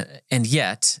 And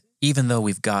yet, even though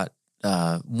we've got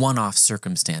one-off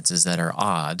circumstances that are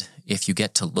odd, if you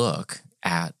get to look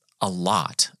at a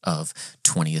lot of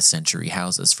 20th century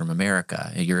houses from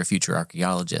America, you're a future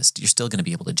archaeologist, you're still going to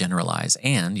be able to generalize.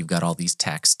 And you've got all these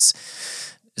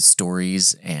texts,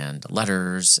 stories and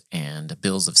letters and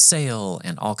bills of sale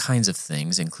and all kinds of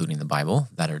things, including the Bible,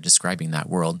 that are describing that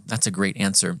world. That's a great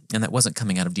answer. And that wasn't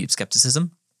coming out of deep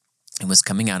skepticism. It was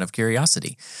coming out of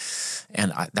curiosity.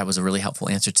 And that was a really helpful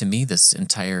answer to me. This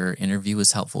entire interview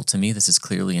was helpful to me. This is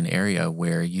clearly an area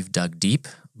where you've dug deep,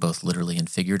 both literally and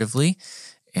figuratively,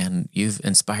 and you've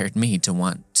inspired me to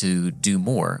want to do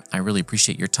more. I really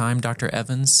appreciate your time, Dr.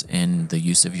 Evans, and the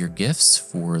use of your gifts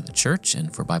for the church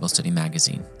and for Bible Study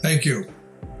Magazine. Thank you.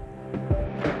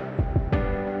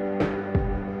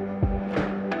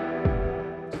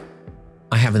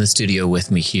 I have in the studio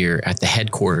with me here at the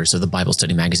headquarters of the Bible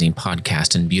Study Magazine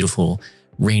podcast in beautiful,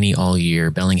 rainy all year,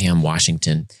 Bellingham,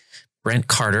 Washington, Brent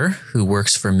Carter, who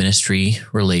works for Ministry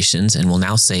Relations and will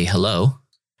now say hello.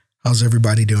 How's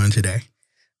everybody doing today?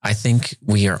 I think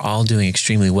we are all doing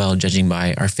extremely well, judging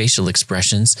by our facial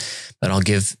expressions, but I'll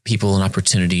give people an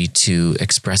opportunity to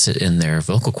express it in their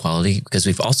vocal quality, because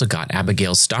we've also got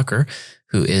Abigail Stocker,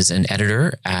 who is an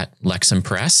editor at Lexham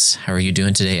Press. How are you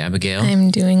doing today, Abigail?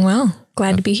 I'm doing well.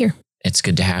 Glad to be here. It's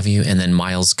good to have you. And then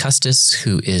Miles Custis,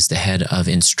 who is the head of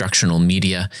instructional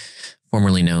media,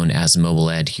 formerly known as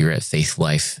Mobile Ed here at Faith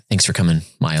Life. Thanks for coming,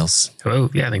 Miles. Hello.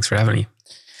 Yeah, thanks for having me.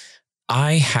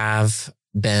 I have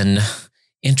been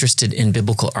interested in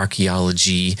biblical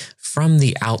archaeology from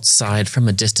the outside, from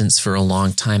a distance for a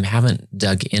long time, haven't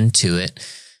dug into it.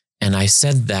 And I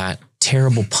said that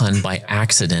terrible pun by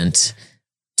accident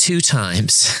 2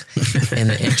 times in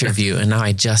the interview, and now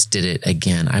I just did it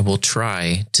again. I will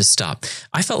try to stop.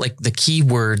 I felt like the key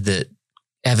word that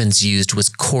Evans used was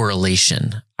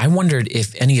correlation. I wondered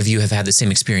if any of you have had the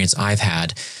same experience I've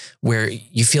had, where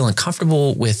you feel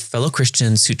uncomfortable with fellow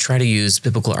Christians who try to use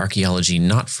biblical archaeology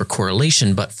not for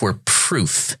correlation, but for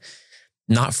proof,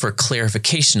 not for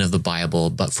clarification of the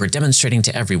Bible, but for demonstrating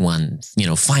to everyone,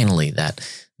 finally that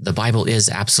the Bible is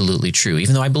absolutely true.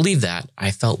 Even though I believe that,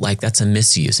 I felt like that's a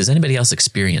misuse. Has anybody else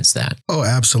experienced that? Oh,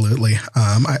 absolutely.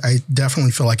 I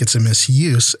definitely feel like it's a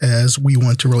misuse, as we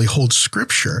want to really hold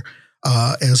Scripture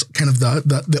as kind of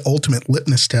the ultimate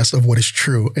litmus test of what is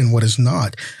true and what is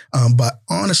not. But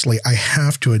honestly, I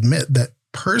have to admit that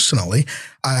personally,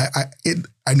 I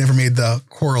never made the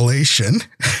correlation,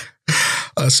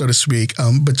 so to speak,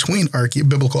 between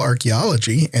biblical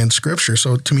archaeology and Scripture.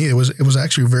 So to me, it was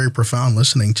actually very profound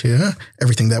listening to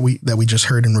everything that we just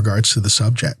heard in regards to the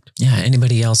subject. Yeah.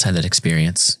 Anybody else had that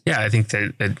experience? Yeah, I think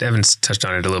that Evans touched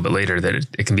on it a little bit later, that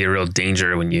it can be a real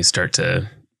danger when you start to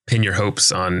pin your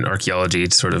hopes on archaeology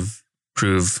to sort of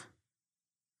prove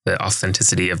the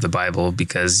authenticity of the Bible,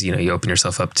 because, you open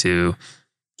yourself up to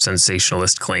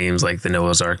sensationalist claims like the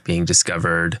Noah's Ark being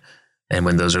discovered. And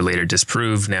when those are later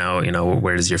disproved, now,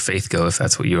 where does your faith go if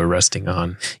that's what you were resting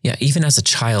on? Yeah, even as a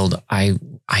child, I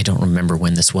don't remember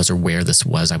when this was or where this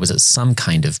was. I was at some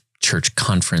kind of church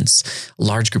conference, a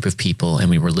large group of people, and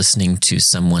we were listening to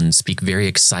someone speak very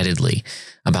excitedly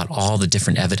about all the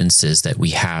different evidences that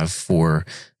we have for,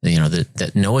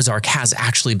 that Noah's Ark has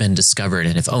actually been discovered.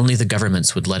 And if only the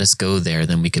governments would let us go there,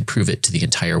 then we could prove it to the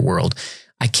entire world.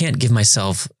 I can't give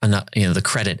myself the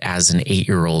credit as an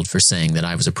 8-year-old for saying that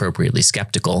I was appropriately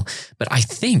skeptical. But I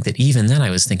think that even then I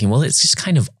was thinking, well, it's just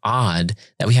kind of odd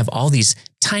that we have all these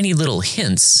tiny little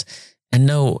hints and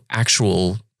no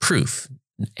actual proof.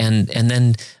 And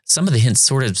then some of the hints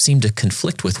sort of seem to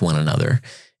conflict with one another.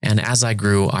 And as I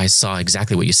grew, I saw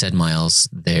exactly what you said, Miles,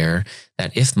 there,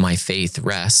 that if my faith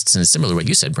rests, and similar to what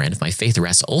you said, Brand, if my faith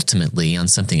rests ultimately on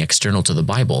something external to the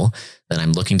Bible, then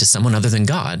I'm looking to someone other than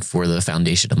God for the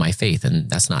foundation of my faith, and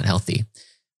that's not healthy.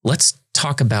 Let's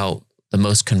talk about the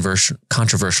most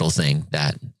controversial thing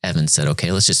that Evans said.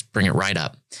 Okay, let's just bring it right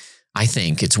up. I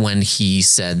think it's when he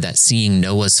said that seeing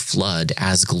Noah's flood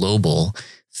as global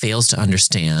fails to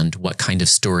understand what kind of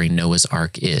story Noah's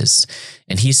Ark is.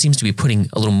 And he seems to be putting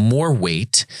a little more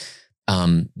weight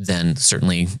than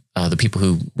certainly the people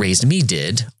who raised me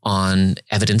did on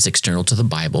evidence external to the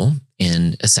Bible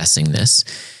in assessing this.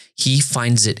 He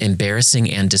finds it embarrassing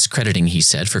and discrediting, he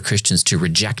said, for Christians to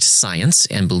reject science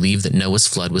and believe that Noah's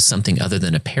flood was something other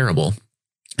than a parable.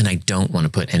 And I don't want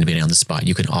to put anybody on the spot.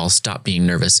 You can all stop being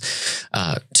nervous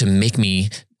to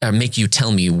make you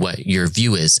tell me what your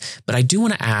view is. But I do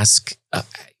want to ask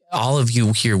all of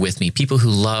you here with me, people who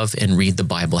love and read the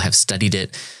Bible, have studied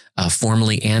it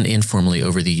formally and informally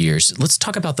over the years. Let's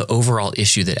talk about the overall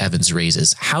issue that Evans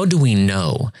raises. How do we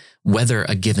know whether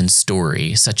a given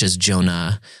story, such as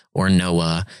Jonah or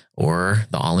Noah or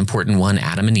the all-important one,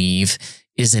 Adam and Eve,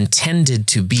 is intended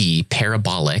to be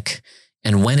parabolic,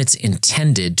 and when it's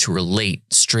intended to relate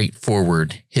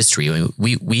straightforward history?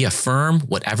 We affirm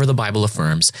whatever the Bible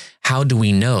affirms. How do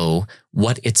we know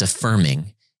what it's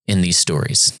affirming in these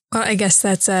stories? Well, I guess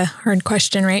that's a hard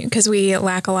question, right? Because we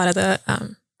lack a lot of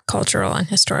the cultural and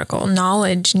historical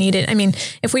knowledge needed. I mean,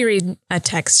 if we read a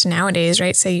text nowadays,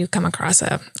 right, say you come across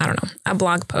a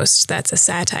blog post that's a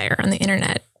satire on the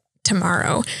internet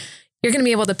tomorrow, you're going to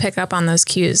be able to pick up on those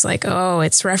cues like, oh,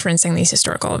 it's referencing these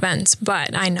historical events,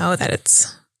 but I know that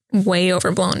it's way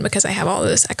overblown because I have all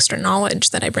this extra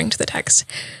knowledge that I bring to the text.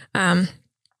 And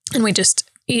we just,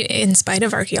 in spite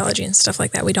of archaeology and stuff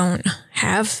like that, we don't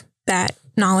have that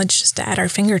knowledge just at our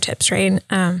fingertips, right?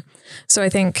 So I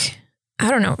think, I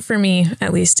don't know, for me,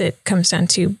 at least, it comes down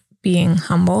to being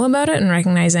humble about it and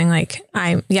recognizing like,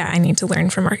 I need to learn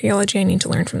from archaeology. I need to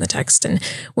learn from the text, and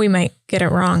we might get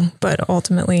it wrong, but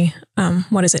ultimately,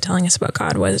 what is it telling us about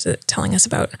God? What is it telling us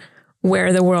about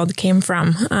where the world came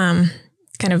from?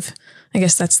 Kind of, I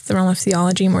guess that's the realm of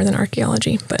theology more than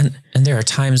archaeology. But and there are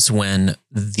times when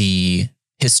the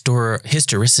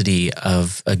historicity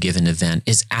of a given event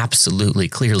is absolutely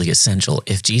clearly essential.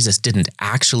 If Jesus didn't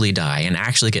actually die and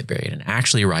actually get buried and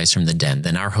actually rise from the dead,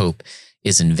 then our hope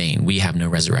is in vain. We have no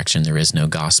resurrection. There is no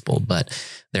gospel. But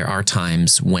there are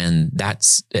times when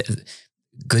that's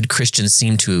good Christians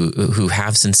who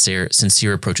have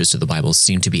sincere approaches to the Bible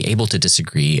seem to be able to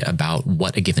disagree about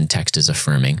what a given text is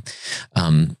affirming.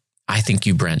 I think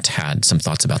you, Brent, had some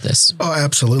thoughts about this. Oh,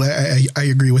 absolutely. I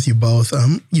agree with you both.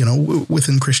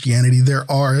 Within Christianity, there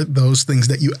are those things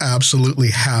that you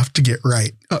absolutely have to get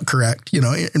right, correct,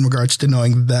 in regards to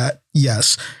knowing that,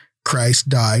 yes, Christ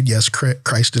died. Yes,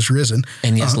 Christ is risen.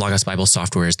 And yes, Logos Bible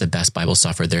software is the best Bible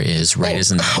software there is, right?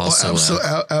 Isn't that also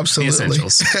absolutely. The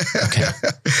essentials? Okay.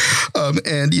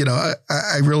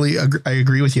 I really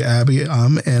agree with you, Abby.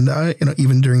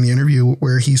 Even during the interview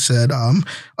where he said,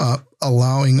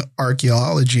 allowing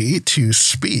archaeology to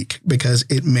speak because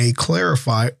it may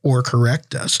clarify or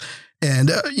correct us.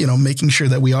 And, making sure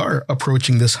that we are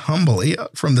approaching this humbly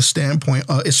from the standpoint,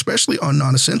 especially on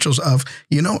non-essentials of,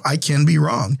 I can be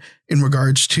wrong in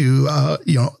regards to,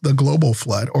 the global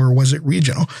flood, or was it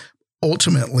regional?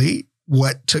 Ultimately,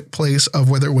 what took place of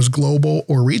whether it was global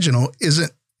or regional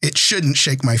it shouldn't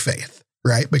shake my faith,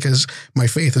 right? Because my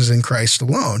faith is in Christ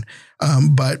alone.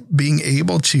 But being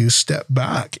able to step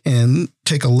back and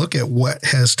take a look at what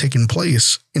has taken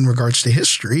place in regards to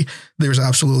history, there's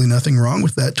absolutely nothing wrong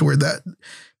with that, to where that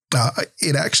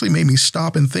it actually made me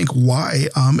stop and think why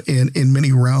in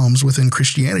many realms within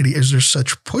Christianity is there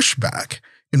such pushback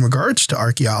in regards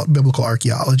to biblical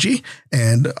archaeology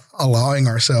and allowing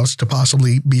ourselves to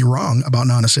possibly be wrong about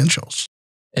non-essentials.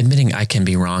 Admitting I can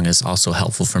be wrong is also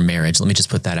helpful for marriage. Let me just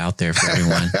put that out there for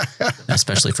everyone,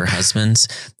 especially for husbands.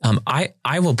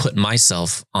 I will put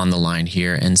myself on the line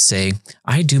here and say,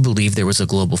 I do believe there was a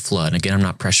global flood. Again, I'm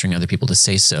not pressuring other people to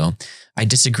say so. I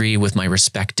disagree with my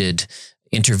respected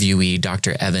interviewee,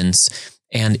 Dr. Evans,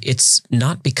 and it's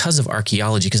not because of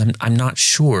archaeology, because I'm not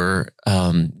sure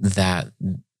that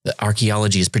the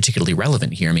archaeology is particularly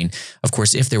relevant here. I mean, of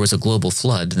course, if there was a global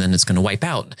flood, then it's going to wipe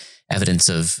out evidence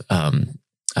of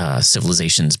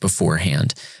civilizations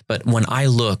beforehand. But when I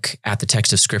look at the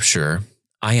text of Scripture,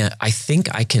 I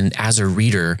think I can, as a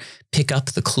reader, pick up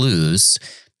the clues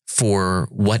for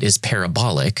what is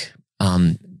parabolic,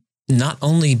 not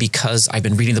only because I've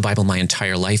been reading the Bible my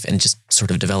entire life and just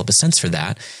sort of develop a sense for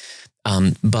that,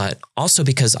 but also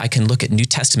because I can look at New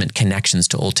Testament connections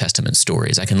to Old Testament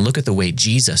stories. I can look at the way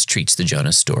Jesus treats the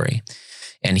Jonah story.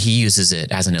 And he uses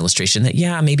it as an illustration that,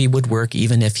 maybe would work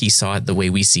even if he saw it the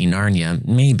way we see Narnia,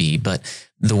 maybe. But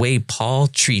the way Paul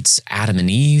treats Adam and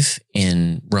Eve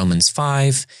in Romans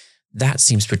 5, that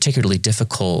seems particularly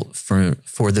difficult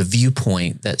for the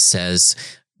viewpoint that says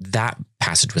that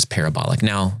passage was parabolic.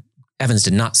 Now, Evans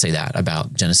did not say that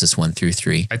about Genesis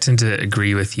 1-3. I tend to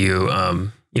agree with you.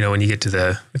 When you get to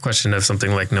the question of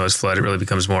something like Noah's flood, it really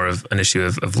becomes more of an issue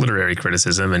of literary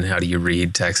criticism and how do you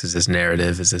read text? Is this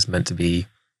narrative? Is this meant to be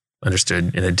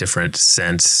understood in a different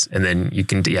sense? And then you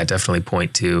can, definitely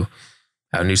point to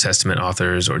how New Testament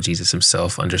authors or Jesus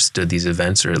himself understood these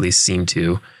events, or at least seemed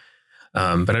to.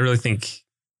 But I really think,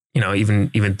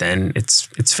 even then,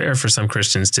 it's fair for some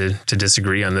Christians to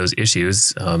disagree on those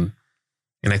issues. And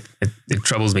it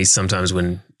troubles me sometimes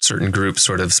when certain groups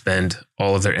sort of spend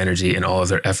all of their energy and all of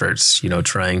their efforts,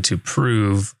 trying to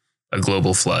prove a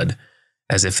global flood,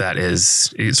 as if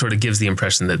it sort of gives the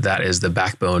impression that is the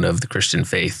backbone of the Christian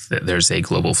faith, that there's a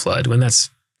global flood, when that's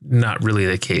not really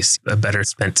the case. A better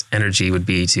spent energy would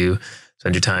be to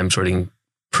spend your time sort of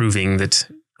proving that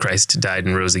Christ died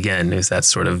and rose again, if that's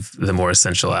sort of the more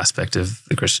essential aspect of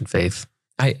the Christian faith.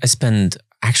 I spend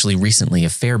actually recently a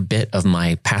fair bit of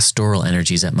my pastoral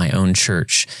energies at my own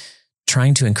church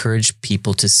trying to encourage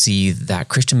people to see that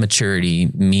Christian maturity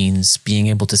means being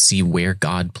able to see where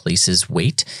God places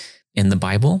weight in the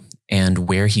Bible and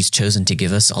where he's chosen to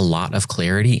give us a lot of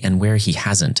clarity and where he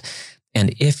hasn't.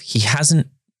 And if he hasn't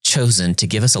chosen to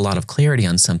give us a lot of clarity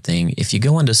on something, if you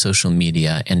go onto social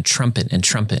media and trumpet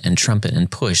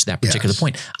and push that particular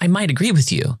point, I might agree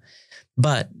with you.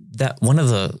 But that one of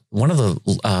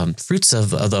the fruits of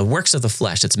the works of the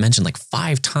flesh that's mentioned like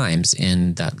 5 times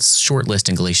in that short list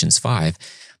in Galatians 5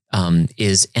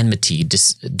 is enmity,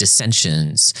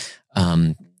 dissensions,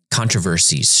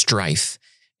 controversies, strife.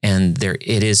 And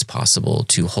it is possible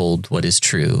to hold what is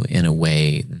true in a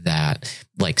way that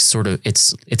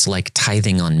it's like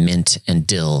tithing on mint and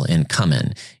dill and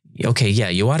cumin. Okay,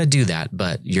 you ought to do that,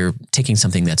 but you're taking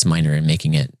something that's minor and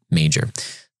making it major.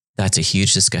 That's a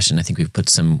huge discussion. I think we've put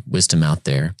some wisdom out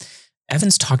there.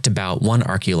 Evans talked about one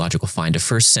archaeological find, a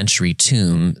first century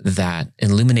tomb that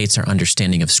illuminates our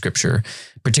understanding of Scripture,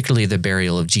 particularly the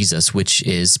burial of Jesus, which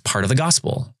is part of the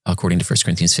gospel, according to 1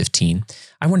 Corinthians 15.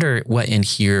 I wonder what in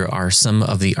here are some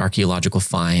of the archaeological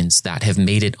finds that have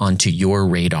made it onto your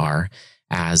radar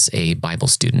as a Bible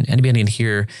student. Anybody in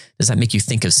here, does that make you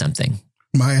think of something?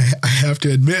 I have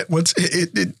to admit, once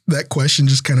that question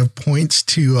just kind of points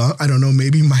to, I don't know,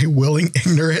 maybe my willing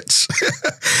ignorance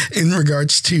in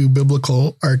regards to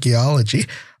biblical archaeology,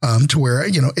 to where,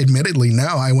 admittedly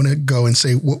now I want to go and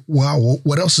say, wow,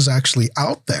 what else is actually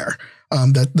out there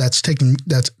that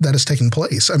has taken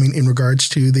place? I mean, in regards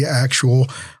to the actual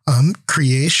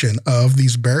creation of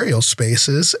these burial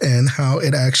spaces and how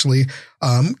it actually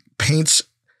paints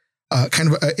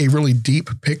kind of a really deep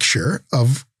picture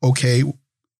of, okay,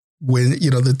 when,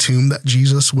 the tomb that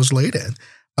Jesus was laid in,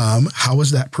 how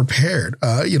was that prepared?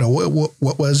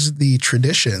 What was the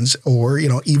traditions, or,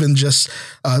 even just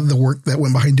the work that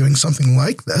went behind doing something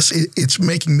like this? It's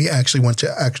making me actually want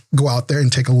to go out there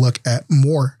and take a look at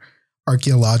more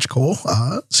archaeological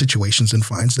situations and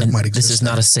finds that might exist. This is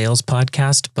not a sales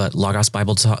podcast, but Logos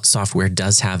Bible Software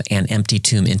does have an Empty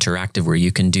Tomb Interactive where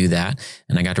you can do that.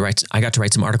 And I got to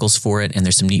write some articles for it, and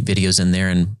there's some neat videos in there.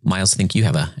 And Miles, I think you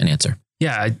have an answer.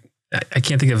 Yeah, I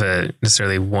can't think of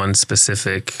necessarily one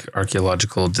specific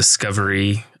archaeological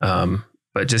discovery,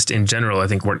 but just in general, I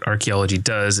think what archaeology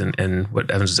does and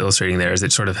what Evans was illustrating there is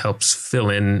it sort of helps fill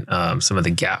in some of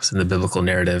the gaps in the biblical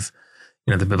narrative.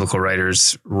 The biblical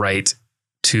writers write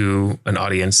to an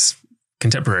audience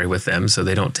contemporary with them, so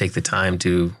they don't take the time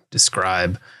to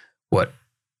describe what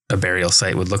a burial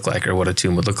site would look like or what a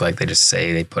tomb would look like. They just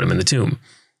say they put him in the tomb.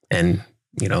 And,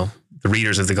 the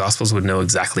readers of the Gospels would know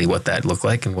exactly what that looked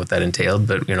like and what that entailed.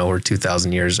 But, we're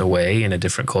 2,000 years away in a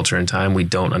different culture and time. We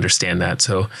don't understand that.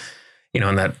 So,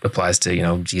 and that applies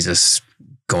to, Jesus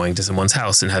going to someone's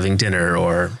house and having dinner,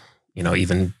 or,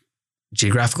 even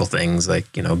geographical things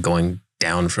like, going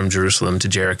down from Jerusalem to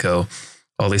Jericho,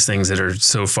 all these things that are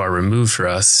so far removed for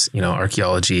us.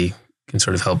 Archaeology can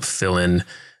sort of help fill in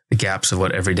the gaps of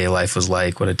what everyday life was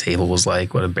like, what a table was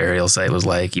like, what a burial site was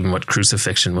like, even what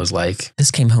crucifixion was like.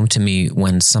 This came home to me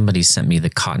when somebody sent me the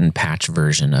cotton patch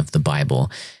version of the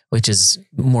Bible, which is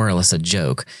more or less a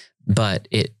joke, but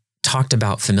it talked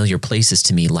about familiar places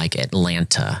to me like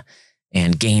Atlanta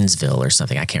and Gainesville or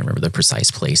something. I can't remember the precise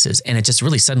places. And it just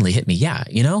really suddenly hit me. Yeah,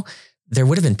 there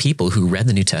would have been people who read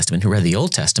the New Testament, who read the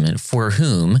Old Testament, for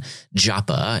whom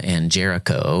Joppa and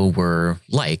Jericho were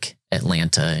like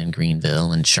Atlanta and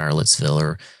Greenville and Charlottesville,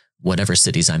 or whatever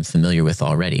cities I'm familiar with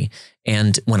already.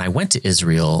 And when I went to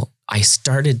Israel, I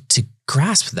started to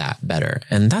grasp that better.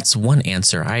 And that's one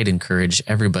answer I'd encourage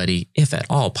everybody, if at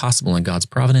all possible in God's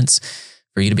providence,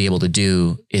 for you to be able to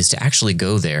do, is to actually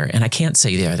go there. And I can't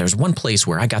say there's one place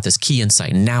where I got this key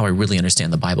insight and now I really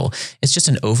understand the Bible. It's just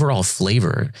an overall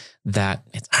flavor that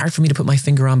it's hard for me to put my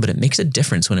finger on, but it makes a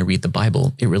difference when I read the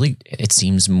Bible. It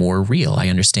seems more real. I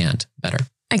understand better.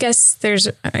 I guess there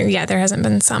hasn't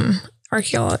been some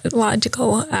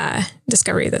archaeological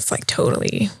discovery that's like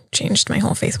totally changed my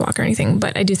whole faith walk or anything,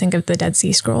 but I do think of the Dead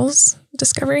Sea Scrolls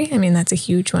discovery. I mean, that's a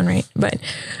huge one, right? But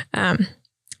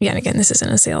and again, this isn't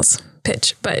a sales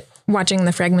pitch, but watching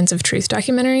the Fragments of Truth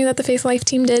documentary that the Faith Life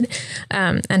team did,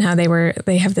 and how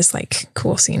they have this like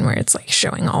cool scene where it's like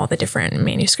showing all the different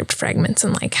manuscript fragments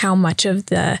and like how much of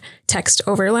the text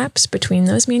overlaps between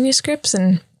those manuscripts.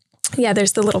 And yeah,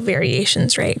 there's the little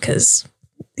variations, right? Because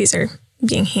these are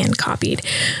being hand copied.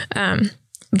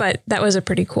 But that was a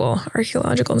pretty cool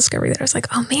archaeological discovery that I was like,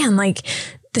 oh man, like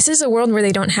this is a world where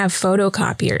they don't have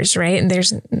photocopiers, right? And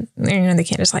they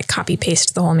can't just like copy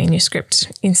paste the whole manuscript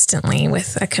instantly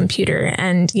with a computer.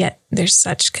 And yet there's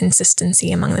such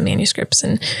consistency among the manuscripts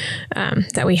and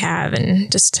that we have,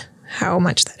 and just how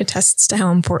much that attests to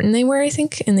how important they were, I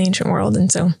think, in the ancient world.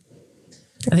 And so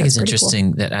I think it's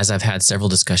interesting that as I've had several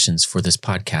discussions for this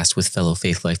podcast with fellow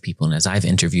Faith Life people, and as I've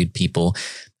interviewed people,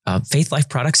 Faith Life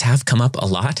products have come up a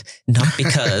lot, not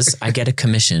because I get a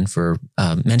commission for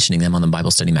mentioning them on the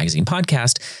Bible Study Magazine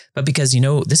podcast, but because,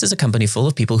 this is a company full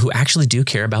of people who actually do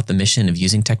care about the mission of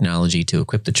using technology to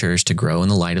equip the church to grow in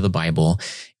the light of the Bible.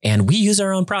 And we use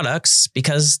our own products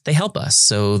because they help us.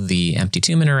 So the Empty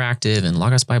Tomb Interactive and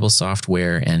Logos Bible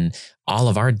Software and all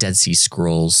of our Dead Sea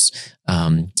Scrolls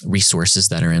resources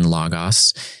that are in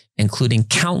Logos, including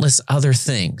countless other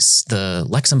things, the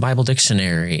Lexham Bible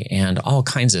Dictionary and all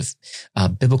kinds of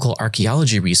biblical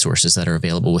archaeology resources that are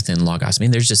available within Logos. I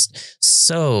mean, there's just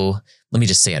let me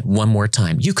just say it one more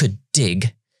time. You could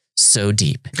dig so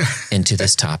deep into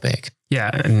this topic.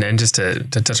 Yeah. And just to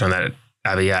touch on that,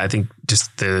 Abby, I think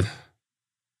just the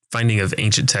finding of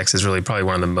ancient texts is really probably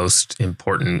one of the most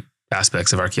important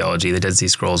aspects of archaeology. The Dead Sea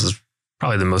Scrolls is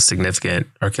probably the most significant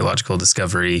archaeological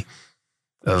discovery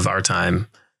of our time.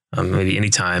 Maybe any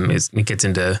time. It gets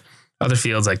into other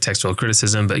fields like textual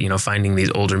criticism, but finding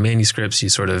these older manuscripts, you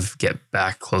sort of get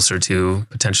back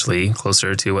potentially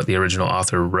closer to what the original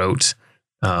author wrote.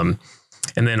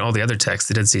 And then all the other texts,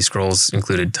 the Dead Sea Scrolls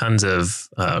included tons of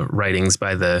writings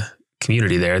by the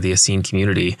community there, the Essene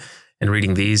community. And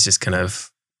reading these just kind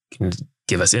of can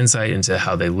give us insight into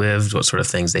how they lived, what sort of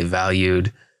things they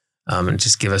valued, and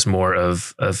just give us more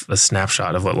of a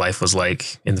snapshot of what life was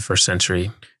like in the first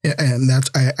century. Yeah, and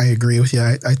I agree with you.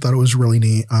 I thought it was really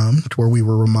neat to where we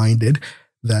were reminded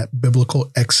that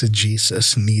biblical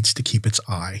exegesis needs to keep its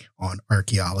eye on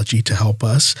archaeology to help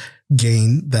us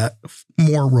gain that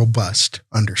more robust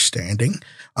understanding,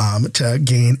 to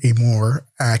gain a more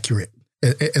accurate,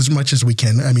 as much as we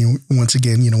can. I mean, once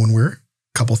again, when we're a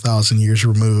couple thousand years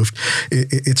removed,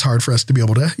 it's hard for us to be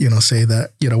able to, say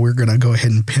that, we're going to go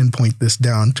ahead and pinpoint this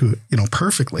down to,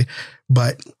 perfectly.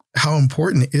 But how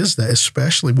important is that,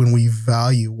 especially when we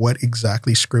value what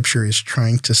exactly Scripture is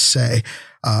trying to say,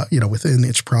 within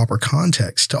its proper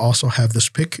context, to also have this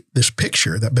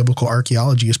picture that biblical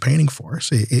archaeology is painting for us.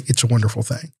 It's a wonderful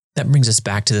thing. That brings us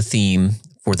back to the theme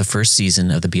for the first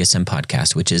season of the BSM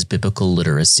podcast, which is biblical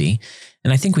literacy.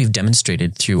 And I think we've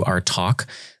demonstrated through our talk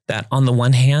that on the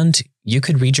one hand, you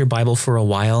could read your Bible for a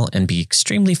while and be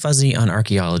extremely fuzzy on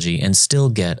archaeology and still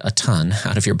get a ton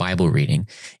out of your Bible reading.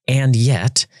 And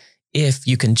yet, if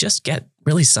you can just get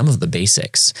really some of the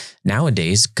basics,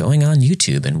 nowadays going on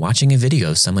YouTube and watching a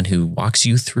video of someone who walks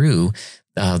you through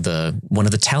one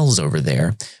of the tells over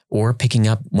there, or picking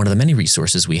up one of the many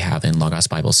resources we have in Logos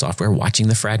Bible software, watching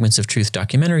the Fragments of Truth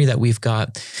documentary that we've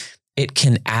got, it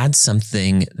can add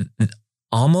something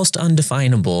almost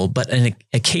undefinable, but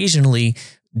occasionally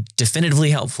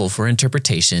definitively helpful for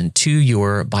interpretation to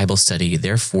your Bible study,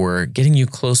 therefore getting you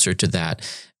closer to that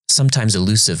sometimes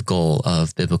elusive goal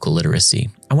of biblical literacy.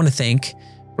 I want to thank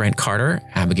Brent Carter,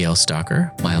 Abigail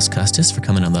Stalker, Miles Custis for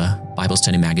coming on the Bible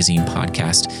Study Magazine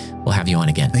podcast. We'll have you on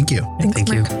again. Thank you.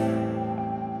 Thank you.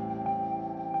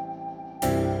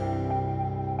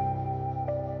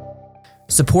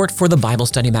 Support for the Bible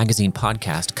Study Magazine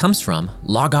podcast comes from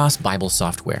Logos Bible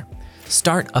Software.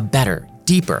 Start a better,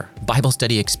 deeper Bible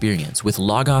study experience with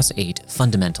Logos 8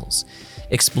 Fundamentals.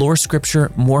 Explore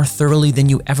Scripture more thoroughly than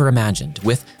you ever imagined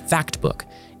with Factbook,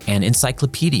 an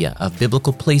encyclopedia of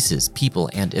biblical places, people,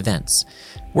 and events.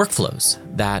 Workflows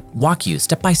that walk you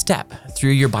step by step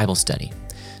through your Bible study.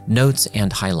 Notes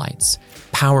and highlights.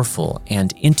 Powerful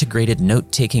and integrated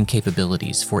note-taking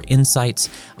capabilities for insights,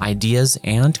 ideas,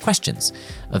 and questions.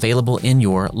 Available in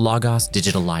your Logos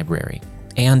digital library.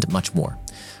 And much more.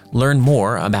 Learn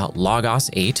more about Logos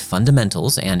 8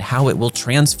 Fundamentals and how it will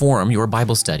transform your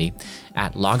Bible study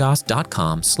at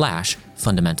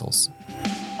logos.com/fundamentals.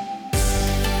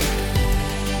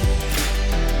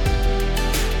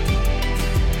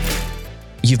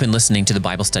 You've been listening to the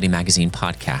Bible Study Magazine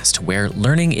podcast, where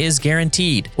learning is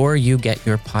guaranteed, or you get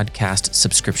your podcast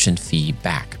subscription fee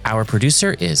back. Our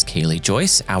producer is Kaylee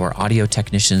Joyce. Our audio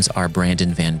technicians are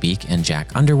Brandon Van Beek and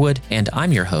Jack Underwood. And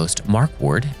I'm your host, Mark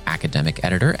Ward, academic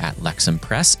editor at Lexham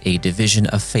Press, a division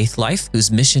of Faith Life,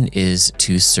 whose mission is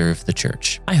to serve the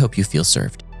church. I hope you feel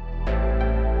served.